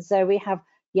mechanisms, and so we have,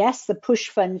 yes, the push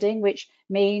funding, which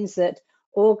means that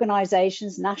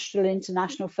organisations, national and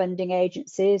international funding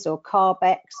agencies, or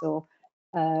CARBEX, or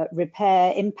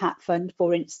Repair Impact Fund,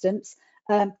 for instance,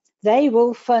 they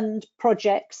will fund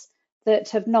projects that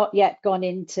have not yet gone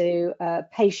into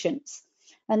patients,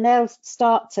 and they'll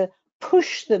start to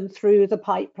push them through the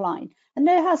pipeline. And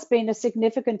there has been a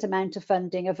significant amount of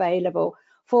funding available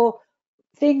for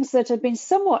things that have been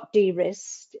somewhat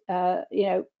de-risked,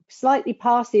 slightly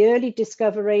past the early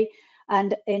discovery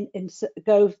and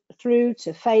go through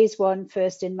to phase 1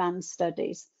 first-in-man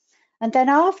studies. And then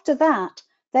after that,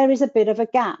 there is a bit of a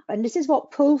gap. And this is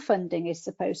what pull funding is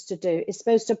supposed to do. It's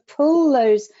supposed to pull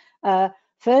those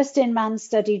first-in-man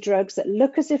study drugs that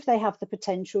look as if they have the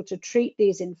potential to treat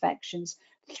these infections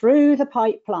through the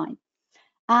pipeline.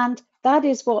 And that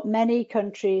is what many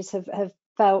countries have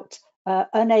felt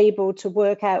unable to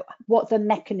work out what the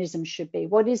mechanism should be.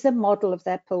 What is the model of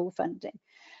their pull funding?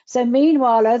 So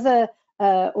meanwhile, other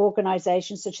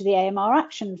organisations such as the AMR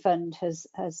Action Fund has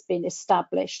been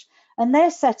established, and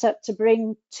they're set up to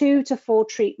bring 2 to 4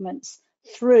 treatments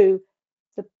through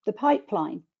the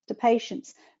pipeline to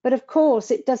patients. But of course,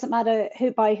 it doesn't matter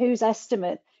by whose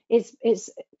estimate. It's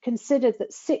considered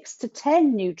that 6 to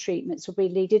 10 new treatments will be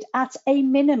needed at a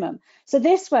minimum. So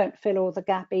this won't fill all the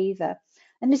gap either.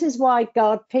 And this is why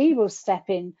GARDP will step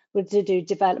in to do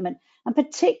development, and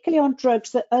particularly on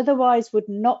drugs that otherwise would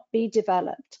not be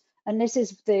developed. And this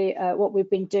is what we've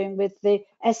been doing with the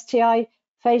STI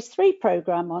phase 3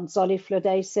 program on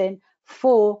zoliflodacin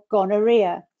for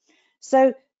gonorrhea.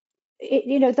 So,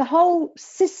 the whole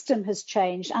system has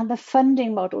changed, and the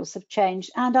funding models have changed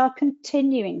and are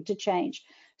continuing to change.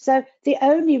 So the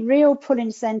only real pull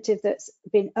incentive that's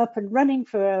been up and running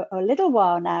for a little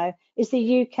while now is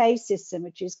the UK system,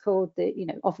 which is called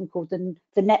often called the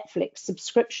Netflix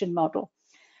subscription model.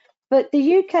 But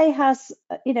the UK has,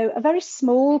 a very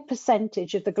small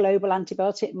percentage of the global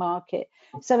antibiotic market.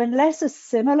 So unless a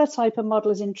similar type of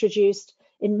model is introduced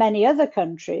in many other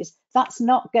countries, that's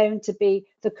not going to be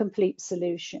the complete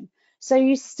solution. So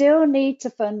you still need to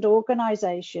fund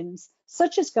organisations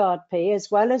such as GARDP,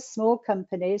 as well as small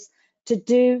companies, to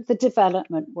do the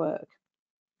development work.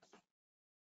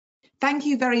 Thank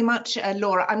you very much,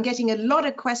 Laura. I'm getting a lot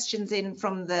of questions in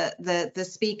from the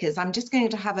speakers. I'm just going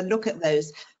to have a look at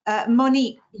those.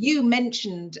 Monique, you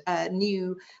mentioned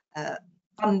new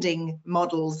funding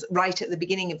models right at the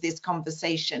beginning of this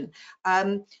conversation.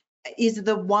 Is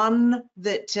the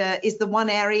one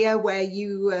area where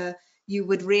you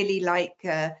would really like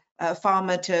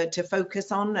pharma to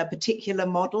focus on a particular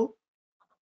model?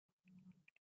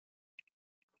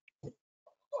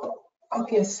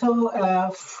 Okay, so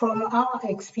from our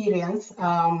experience,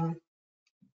 as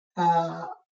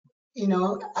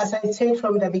I said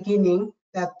from the beginning,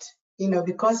 that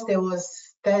because there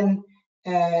was then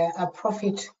a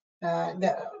profit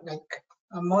like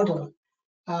a model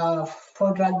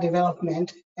for drug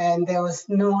development, and there was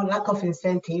no lack of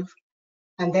incentive,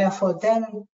 and therefore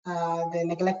then the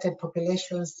neglected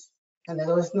populations, and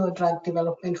there was no drug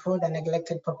development for the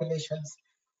neglected populations.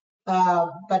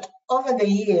 But over the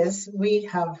years, we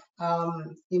have, have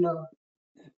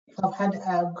had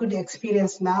a good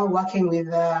experience now working with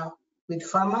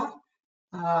pharma.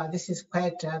 This is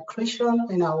quite crucial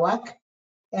in our work,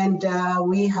 and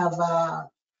we have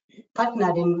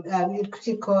partnered in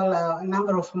critical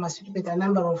number of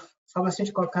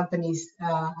pharmaceutical companies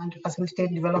and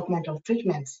facilitated development of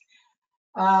treatments.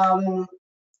 And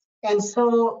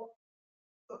so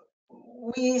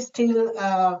we still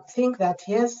think that,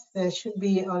 yes, there should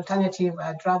be alternative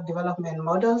drug development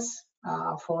models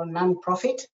for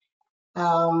non-profit,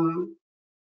 and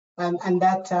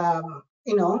that,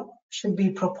 should be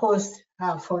proposed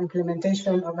for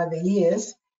implementation over the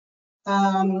years.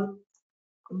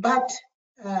 But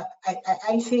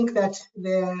I think that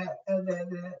the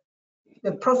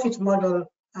profit model,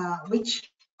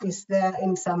 which is there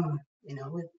in some,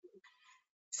 with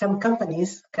some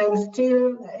companies, can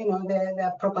still,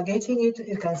 they're propagating it.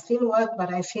 It can still work,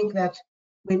 but I think that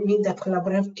we need the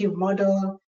collaborative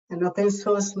model, an open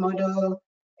source model,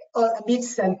 or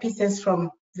bits and pieces from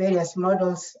various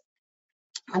models,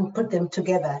 and put them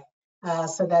together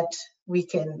so that we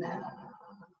can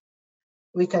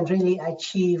really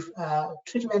achieve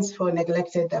treatments for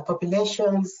neglected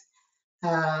populations.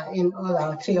 In all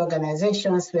our 3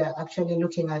 organizations, we are actually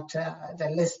looking at the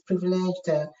less privileged,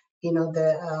 the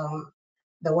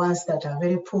ones that are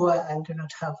very poor and do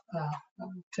not have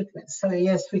treatment. So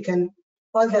yes, we can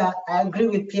I agree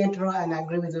with Pietro and I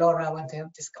agree with Laura what they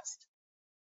have discussed.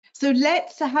 So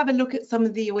let's have a look at some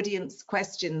of the audience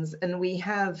questions, and we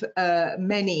have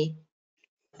many.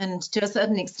 And to a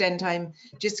certain extent, I'm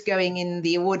just going in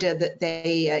the order that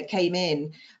they came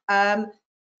in.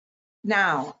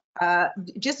 Now,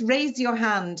 just raise your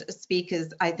hand,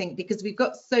 speakers, I think, because we've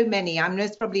got so many. I'm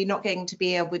most probably not going to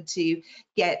be able to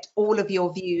get all of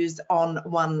your views on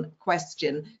one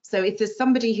question. So if there's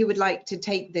somebody who would like to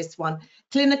take this one,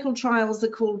 clinical trials are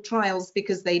called trials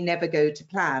because they never go to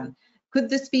plan. Could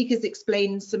the speakers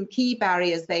explain some key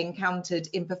barriers they encountered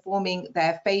in performing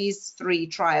their phase 3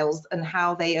 trials and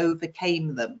how they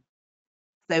overcame them?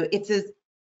 So if there's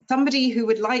somebody who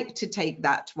would like to take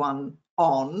that one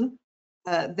on,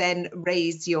 then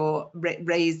raise your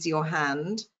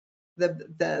hand.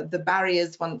 The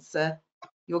barriers once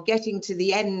you're getting to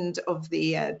the end of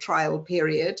the trial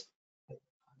period.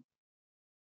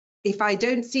 If I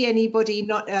don't see anybody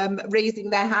not raising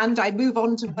their hand, I move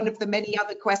on to one of the many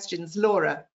other questions.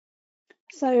 Laura.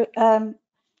 So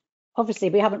obviously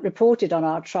we haven't reported on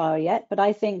our trial yet, but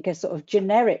I think a sort of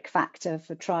generic factor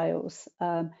for trials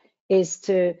is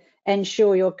to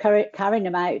ensure you're carrying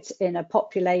them out in a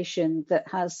population that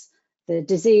has the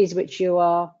disease which you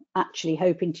are actually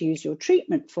hoping to use your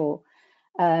treatment for.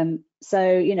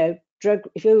 So, you know,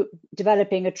 if you're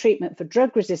developing a treatment for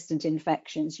drug-resistant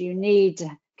infections, you need to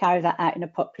carry that out in a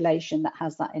population that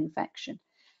has that infection.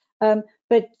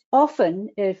 But often,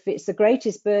 if it's the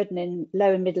greatest burden in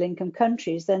low and middle income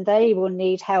countries, then they will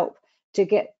need help to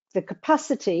get the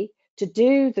capacity to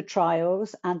do the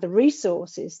trials and the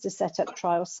resources to set up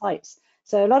trial sites.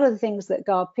 So a lot of the things that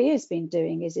GARDP has been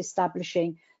doing is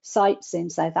establishing sites in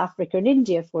South Africa and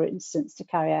India, for instance, to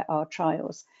carry out our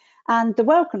trials. And the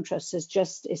Wellcome Trust has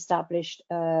just established,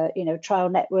 you know, trial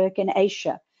network in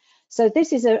Asia. So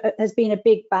this is has been a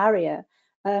big barrier.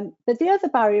 But the other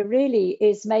barrier really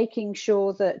is making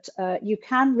sure that you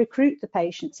can recruit the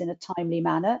patients in a timely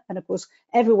manner. And of course,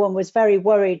 everyone was very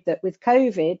worried that with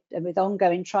COVID and with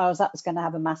ongoing trials, that was going to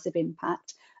have a massive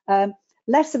impact.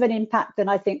 Less of an impact than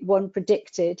I think one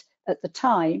predicted at the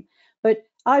time. But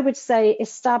I would say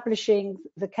establishing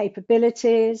the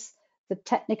capabilities, the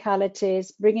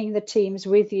technicalities, bringing the teams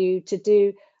with you to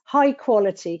do high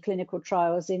quality clinical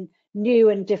trials in new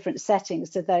and different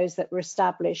settings to those that were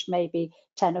established maybe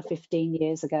 10 or 15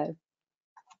 years ago.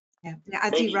 Yeah,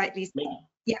 as you rightly said.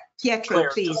 Yeah, Pietro, Claire,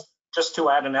 please. Just to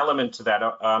add an element to that,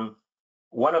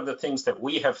 one of the things that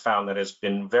we have found that has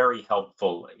been very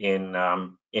helpful in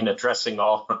addressing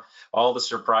all the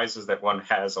surprises that one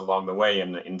has along the way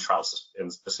in trials,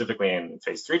 and specifically in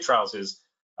phase 3 trials, is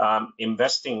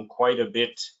investing quite a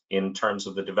bit in terms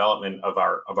of the development of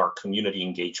our community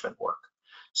engagement work.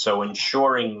 So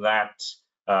ensuring that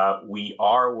we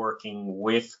are working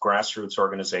with grassroots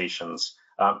organizations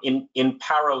in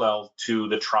parallel to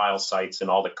the trial sites and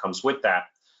all that comes with that,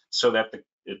 so that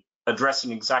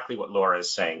addressing exactly what Laura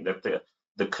is saying, that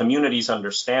the communities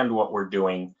understand what we're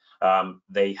doing,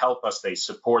 they help us, they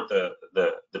support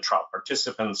the trial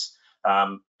participants,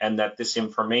 and that this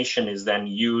information is then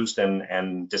used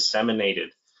and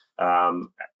disseminated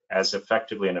as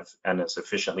effectively and as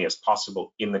efficiently as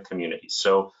possible in the community,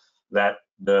 so that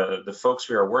the folks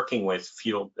we are working with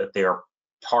feel that they are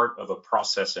part of a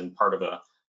process and part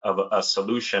of a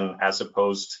solution, as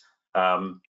opposed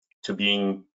to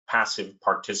being passive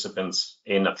participants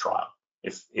in a trial,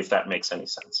 if that makes any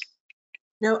sense.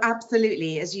 No,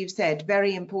 absolutely. As you've said,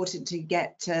 very important to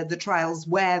get the trials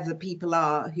where the people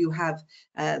are who have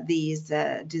these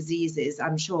diseases.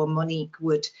 I'm sure Monique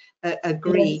would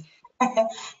agree. Yes.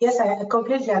 Yes, I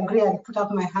completely agree. I put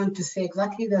up my hand to say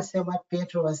exactly the same what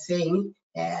Pietro was saying.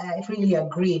 I really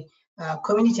agree.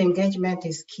 Community engagement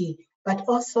is key, but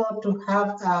also to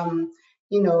have,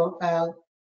 you know,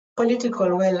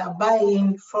 political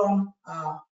buy-in from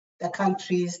the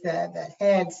countries, the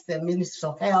heads, the ministers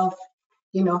of health.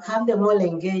 You know, have them all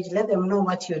engaged, let them know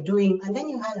what you're doing, and then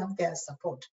you have their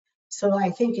support. So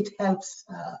I think it helps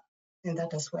in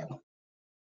that as well.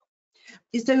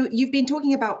 So you've been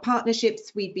talking about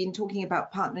partnerships. We've been talking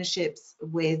about partnerships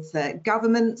with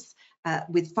governments,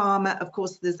 with pharma. Of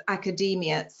course, there's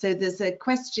academia. So there's a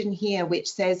question here which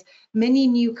says, many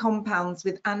new compounds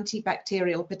with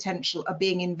antibacterial potential are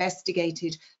being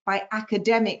investigated by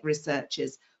academic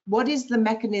researchers. What is the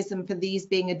mechanism for these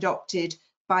being adopted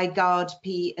by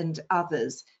GARDP and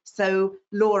others? So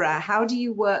Laura, how do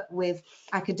you work with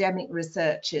academic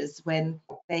researchers when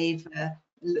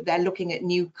they're looking at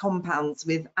new compounds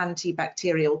with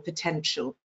antibacterial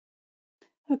potential?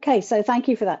 Okay, so thank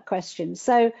you for that question.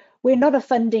 So we're not a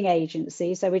funding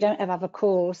agency, so we don't have a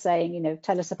call saying, you know,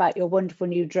 tell us about your wonderful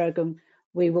new drug and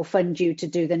we will fund you to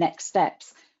do the next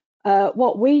steps.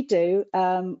 What we do,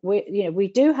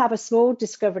 we do have a small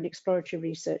discovery and exploratory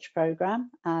research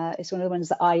program. It's one of the ones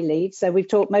that I lead. So we've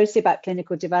talked mostly about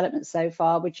clinical development so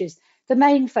far, which is the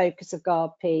main focus of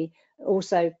GARDP,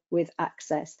 also with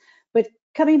access. But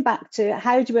coming back to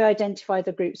how do we identify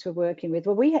the groups we're working with?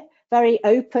 Well, we're very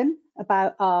open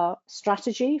about our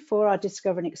strategy for our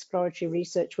discovery and exploratory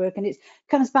research work, and it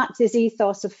comes back to this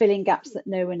ethos of filling gaps that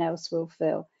no one else will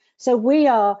fill. So we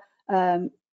are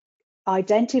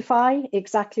identify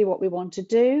exactly what we want to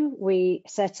do. We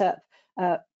set up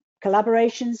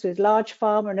collaborations with large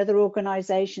pharma and other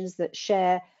organizations that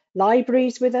share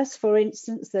libraries with us, for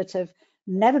instance, that have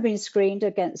never been screened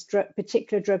against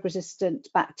particular drug-resistant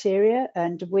bacteria,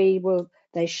 and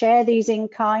they share these in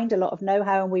kind, a lot of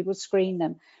know-how, and we will screen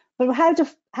them. But how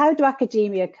do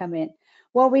academia come in?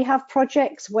 Well, we have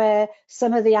projects where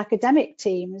some of the academic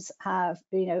teams have,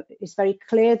 it's very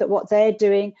clear that what they're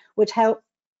doing would help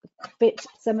fit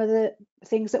some of the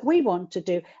things that we want to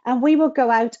do, and we will go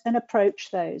out and approach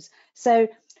those. So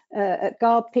at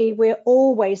GARDP, we're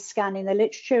always scanning the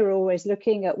literature, we're always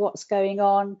looking at what's going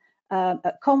on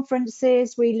at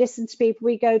conferences. We listen to people,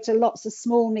 we go to lots of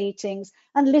small meetings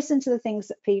and listen to the things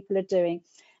that people are doing.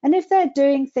 And if they're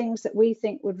doing things that we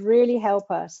think would really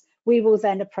help us, we will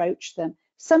then approach them.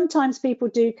 Sometimes people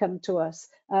do come to us,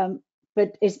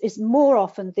 but it's more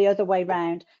often the other way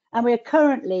around. And we're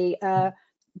currently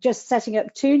just setting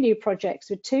up 2 new projects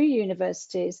with 2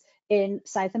 universities in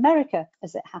South America,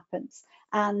 as it happens.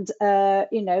 And,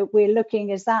 we're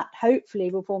looking as that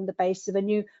hopefully will form the basis of a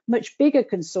new, much bigger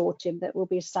consortium that we'll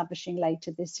be establishing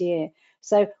later this year.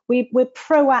 So we're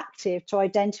proactive to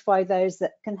identify those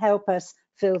that can help us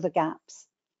fill the gaps.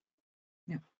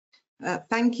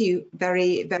 Thank you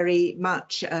very, very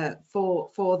much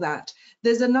for that.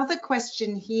 There's another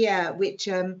question here, which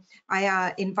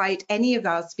I invite any of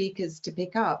our speakers to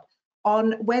pick up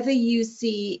on whether you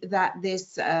see that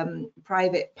this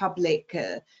private-public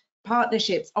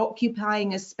partnerships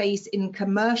occupying a space in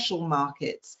commercial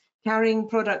markets, carrying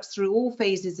products through all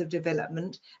phases of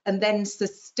development and then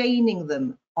sustaining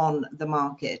them on the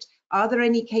market. Are there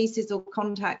any cases or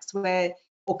contexts where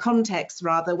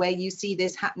you see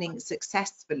this happening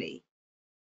successfully?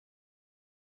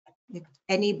 If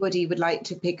anybody would like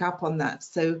to pick up on that,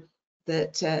 so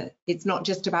that it's not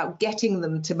just about getting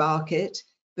them to market,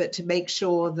 but to make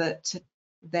sure that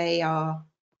they are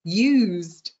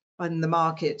used on the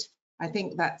market. I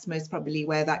think that's most probably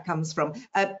where that comes from.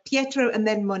 Pietro and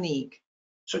then Monique.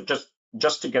 So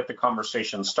just to get the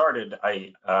conversation started,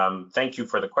 I thank you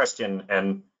for the question.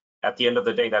 And at the end of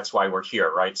the day, that's why we're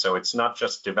here, right? So it's not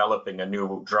just developing a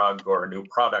new drug or a new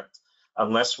product.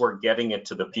 Unless we're getting it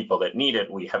to the people that need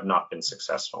it, we have not been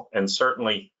successful. And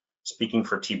certainly, speaking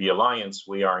for TB Alliance,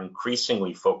 we are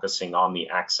increasingly focusing on the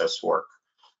access work.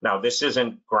 Now, this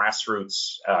isn't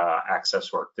grassroots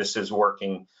access work. This is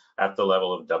working at the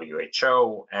level of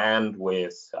WHO and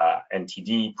with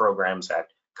NTD programs at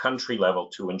country level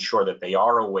to ensure that they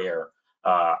are aware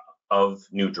of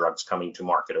new drugs coming to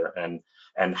market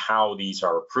and how these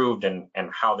are approved and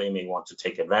how they may want to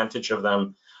take advantage of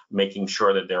them, making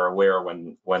sure that they're aware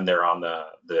when they're on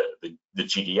the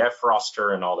GDF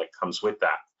roster and all that comes with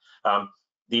that.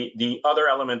 The other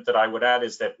element that I would add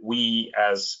is that we,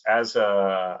 as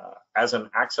an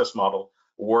access model,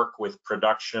 work with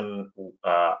production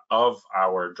of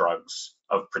our drugs,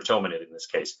 of pritominate in this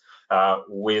case,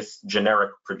 with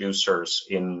generic producers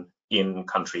in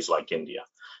countries like India.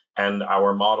 And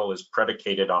our model is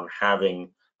predicated on having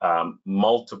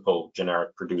multiple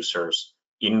generic producers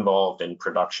involved in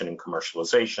production and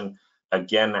commercialization,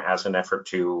 again, as an effort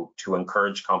to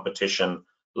encourage competition,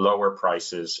 lower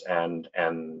prices, and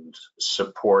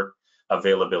support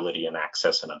availability and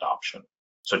access and adoption.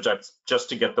 So just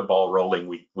to get the ball rolling,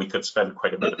 we could spend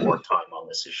quite a bit more time on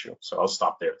this issue. So I'll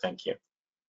stop there. Thank you.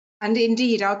 And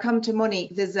indeed, I'll come to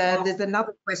Monique. There's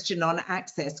another question on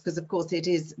access, because of course it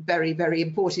is very, very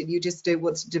important. You just don't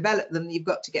want to develop them, you've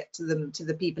got to get to them, to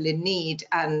the people in need.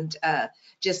 And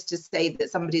just to say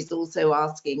that somebody's also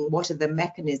asking, what are the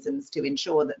mechanisms to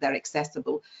ensure that they're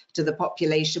accessible to the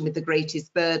population with the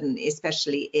greatest burden,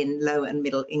 especially in low and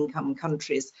middle income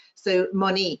countries? So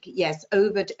Monique, yes,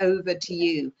 over to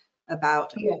you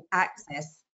about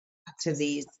access to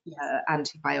these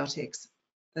antibiotics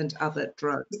and other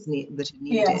drugs that are needed.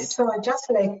 Yes, so just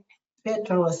like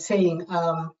Pietro was saying,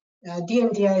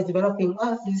 DNDi is developing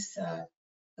all these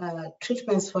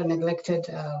treatments for neglected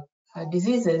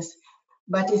diseases,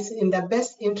 but it's in the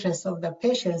best interest of the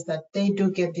patients that they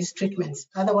do get these treatments.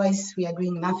 Otherwise, we are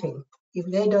doing nothing. If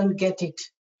they don't get it,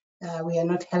 we are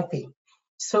not helping.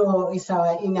 So it's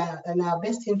in our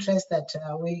best interest that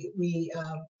we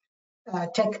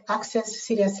take access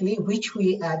seriously, which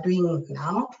we are doing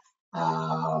now.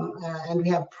 And we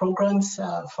have programs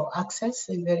for access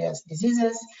in various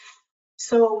diseases.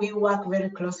 So we work very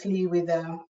closely with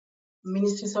the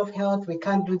ministries of health. We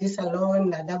can't do this alone,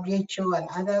 the WHO and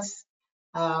others.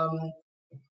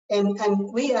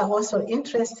 And we are also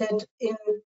interested in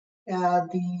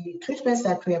the treatments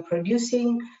that we are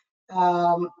producing,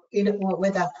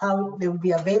 whether how they will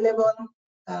be available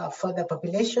for the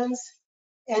populations.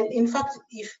 And in fact,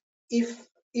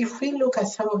 if we look at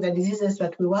some of the diseases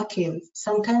that we work in,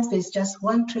 sometimes there's just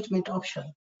one treatment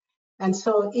option. And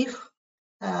so if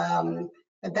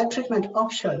that treatment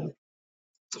option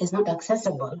is not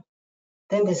accessible,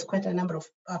 then there's quite a number of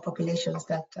populations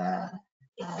that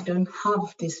don't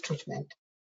have this treatment.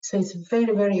 So it's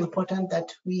very, very important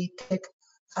that we take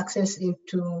access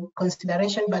into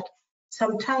consideration. But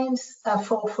sometimes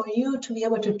for you to be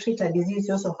able to treat a disease,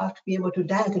 you also have to be able to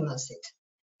diagnose it.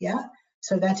 Yeah,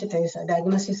 so that it is a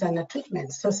diagnosis and a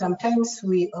treatment. So sometimes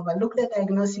we overlook the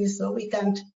diagnosis, so we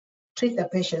can't treat the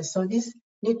patient. So this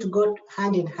need to go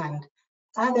hand in hand.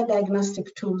 Are the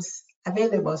diagnostic tools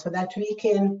available so that we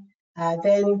can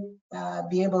then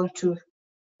be able to,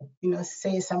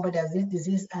 say somebody has this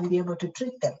disease and be able to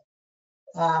treat them.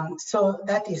 So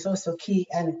that is also key.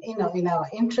 And in our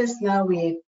interest now,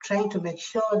 we're trying to make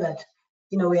sure that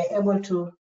we are able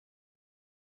to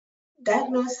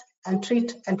diagnose and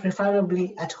treat, and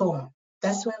preferably at home.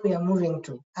 That's where we are moving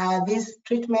to. Are these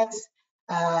treatments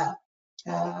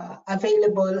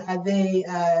available? Are they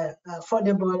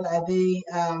affordable? Are they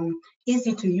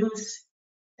easy to use?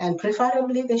 And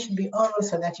preferably they should be oral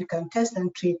so that you can test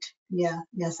and treat near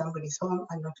somebody's home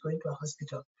and not going to a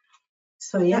hospital.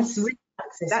 So yes,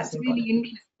 that's really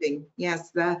interesting.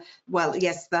 Yes, the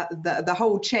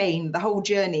whole chain, the whole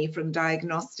journey from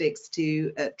diagnostics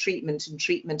to treatment and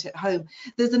treatment at home.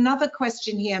 There's another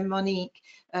question here, Monique,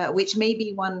 which may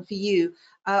be one for you.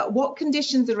 What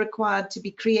conditions are required to be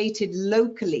created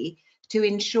locally to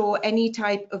ensure any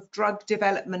type of drug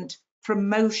development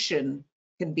promotion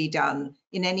can be done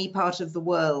in any part of the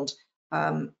world?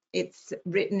 It's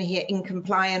written here: in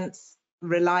compliance,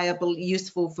 reliable,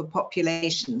 useful for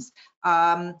populations.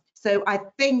 So I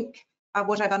think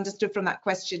what I've understood from that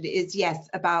question is, yes,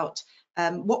 about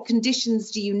what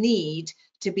conditions do you need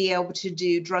to be able to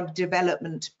do drug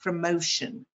development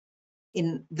promotion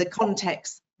in the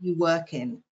context you work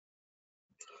in?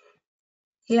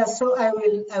 Yeah, so I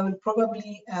will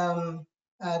probably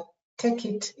take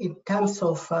it in terms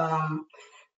of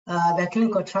the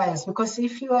clinical trials, because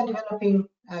if you are developing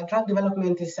drug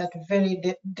development is at very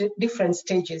different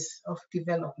stages of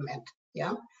development.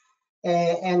 Yeah,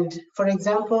 and for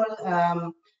example,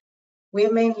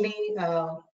 we're mainly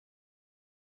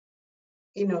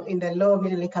in the low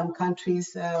middle income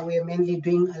countries, we're mainly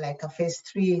doing like a phase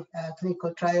 3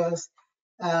 clinical trials.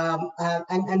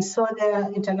 And so there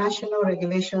are international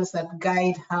regulations that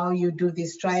guide how you do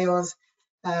these trials.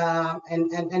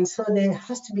 And so there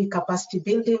has to be capacity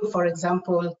building, for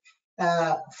example,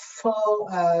 for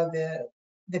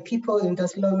the people in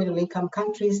those low middle income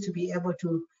countries to be able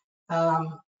to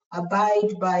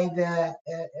abide by the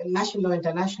national,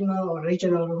 international, or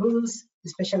regional rules,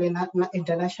 especially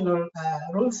international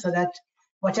rules, so that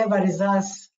whatever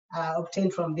results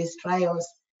obtained from these trials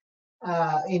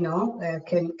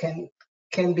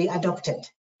can be adopted.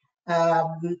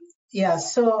 Yeah,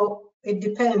 so it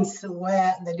depends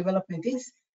where the development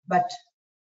is, but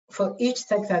for each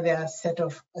sector there are a set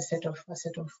of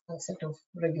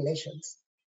regulations.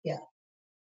 Yeah.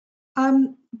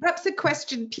 Perhaps a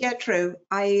question, Pietro.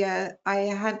 I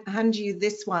hand you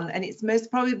this one, and it's most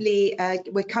probably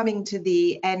we're coming to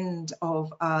the end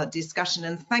of our discussion,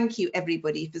 and thank you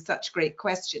everybody for such great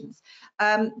questions.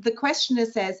 The questioner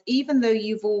says, even though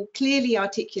you've all clearly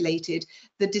articulated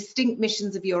the distinct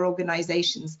missions of your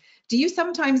organizations, do you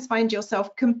sometimes find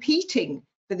yourself competing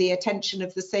for the attention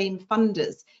of the same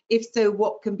funders? If so,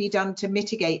 what can be done to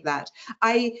mitigate that?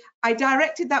 I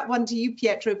directed that one to you,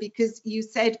 Pietro, because you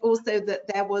said also that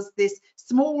there was this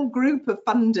small group of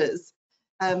funders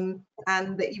and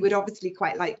that you would obviously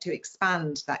quite like to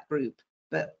expand that group.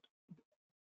 But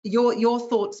your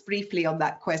thoughts briefly on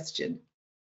that question.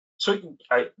 So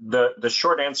the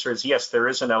short answer is yes, there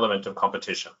is an element of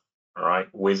competition, all right?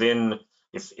 Within,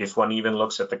 if one even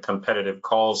looks at the competitive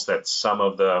calls that some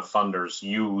of the funders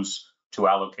use to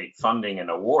allocate funding and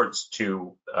awards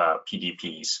to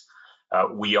PDPs,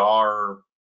 we are,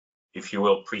 if you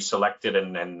will, pre-selected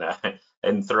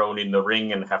and thrown in the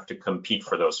ring and have to compete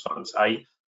for those funds.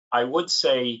 I would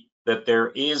say that there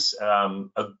is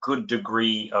a good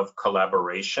degree of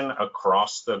collaboration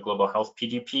across the global health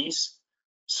PDPs.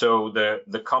 So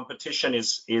the competition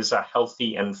is a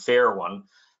healthy and fair one.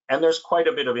 And there's quite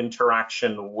a bit of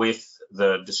interaction with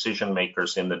the decision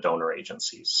makers in the donor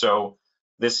agencies. So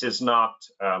this is not,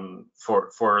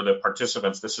 for the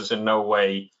participants, this is in no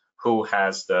way who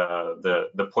has the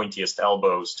pointiest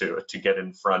elbows to get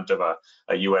in front of a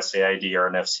USAID or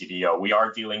an FCDO. We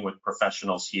are dealing with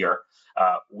professionals here.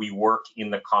 We work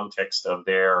in the context of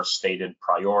their stated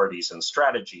priorities and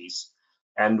strategies,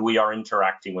 and we are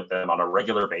interacting with them on a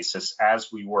regular basis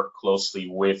as we work closely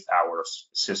with our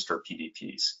sister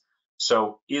PDPs.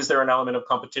 So is there an element of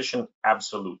competition?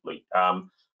 Absolutely.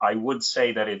 I would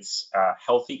say that it's a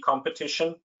healthy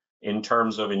competition in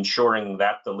terms of ensuring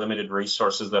that the limited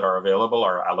resources that are available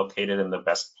are allocated in the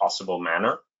best possible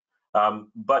manner.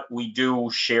 But we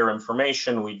do share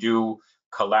information, we do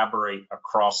collaborate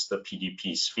across the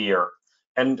PDP sphere.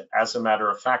 And as a matter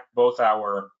of fact, both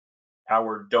our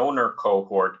donor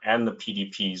cohort and the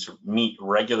PDPs meet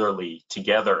regularly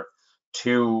together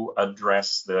to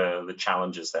address the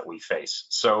challenges that we face.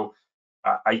 So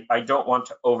I don't want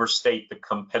to overstate the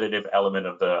competitive element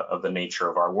of the nature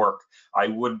of our work. I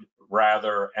would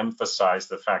rather emphasize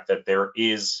the fact that there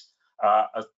is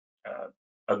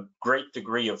a great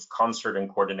degree of concert and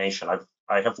coordination.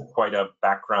 I have quite a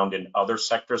background in other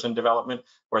sectors in development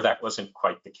where that wasn't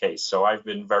quite the case. So I've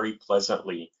been very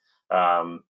pleasantly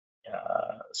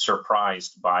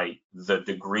surprised by the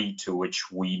degree to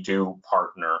which we do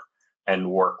partner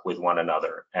and work with one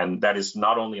another. And that is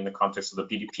not only in the context of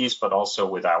the PDPs, but also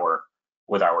with our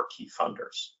key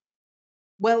funders.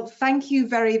 Well, thank you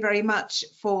very, very much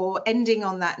for ending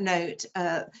on that note.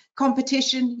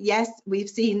 Competition, yes,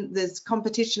 we've seen there's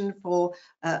competition for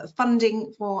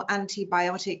funding for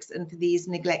antibiotics and for these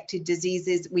neglected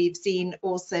diseases. We've seen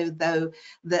also, though,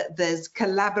 that there's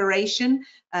collaboration.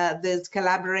 There's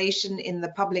collaboration in the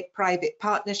public-private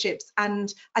partnerships.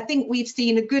 And I think we've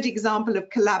seen a good example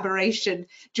of collaboration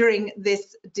during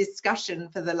this discussion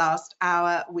for the last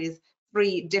hour with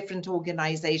 3 different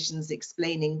organizations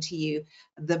explaining to you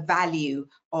the value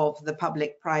of the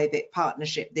public-private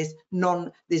partnership, this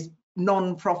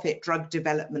non-profit drug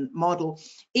development model.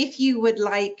 If you would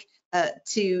like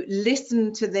to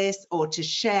listen to this or to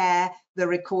share the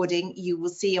recording, you will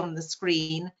see on the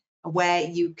screen where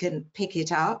you can pick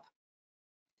it up.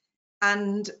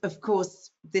 And of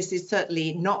course, this is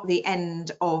certainly not the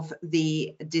end of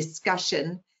the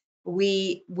discussion.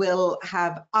 We will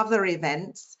have other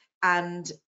events.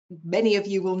 And many of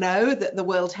you will know that the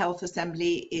World Health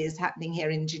Assembly is happening here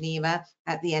in Geneva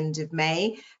at the end of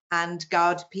May, and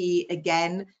GARDP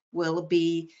again will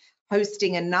be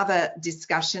hosting another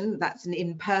discussion. That's an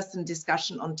in-person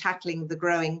discussion on tackling the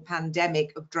growing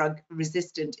pandemic of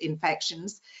drug-resistant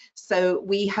infections. So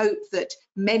we hope that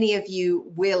many of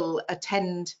you will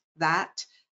attend that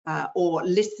or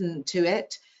listen to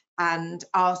it and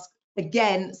ask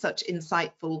again such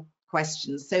insightful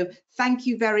questions. So thank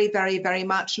you very, very, very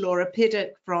much, Laura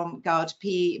Piddock from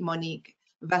GARDP, Monique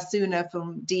Wasunna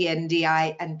from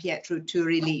DNDi, and Pietro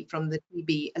Turilli from the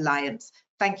TB Alliance.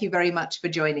 Thank you very much for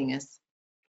joining us.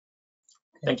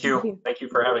 Thank you. Thank you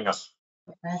for having us.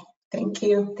 Thank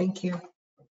you. Thank you.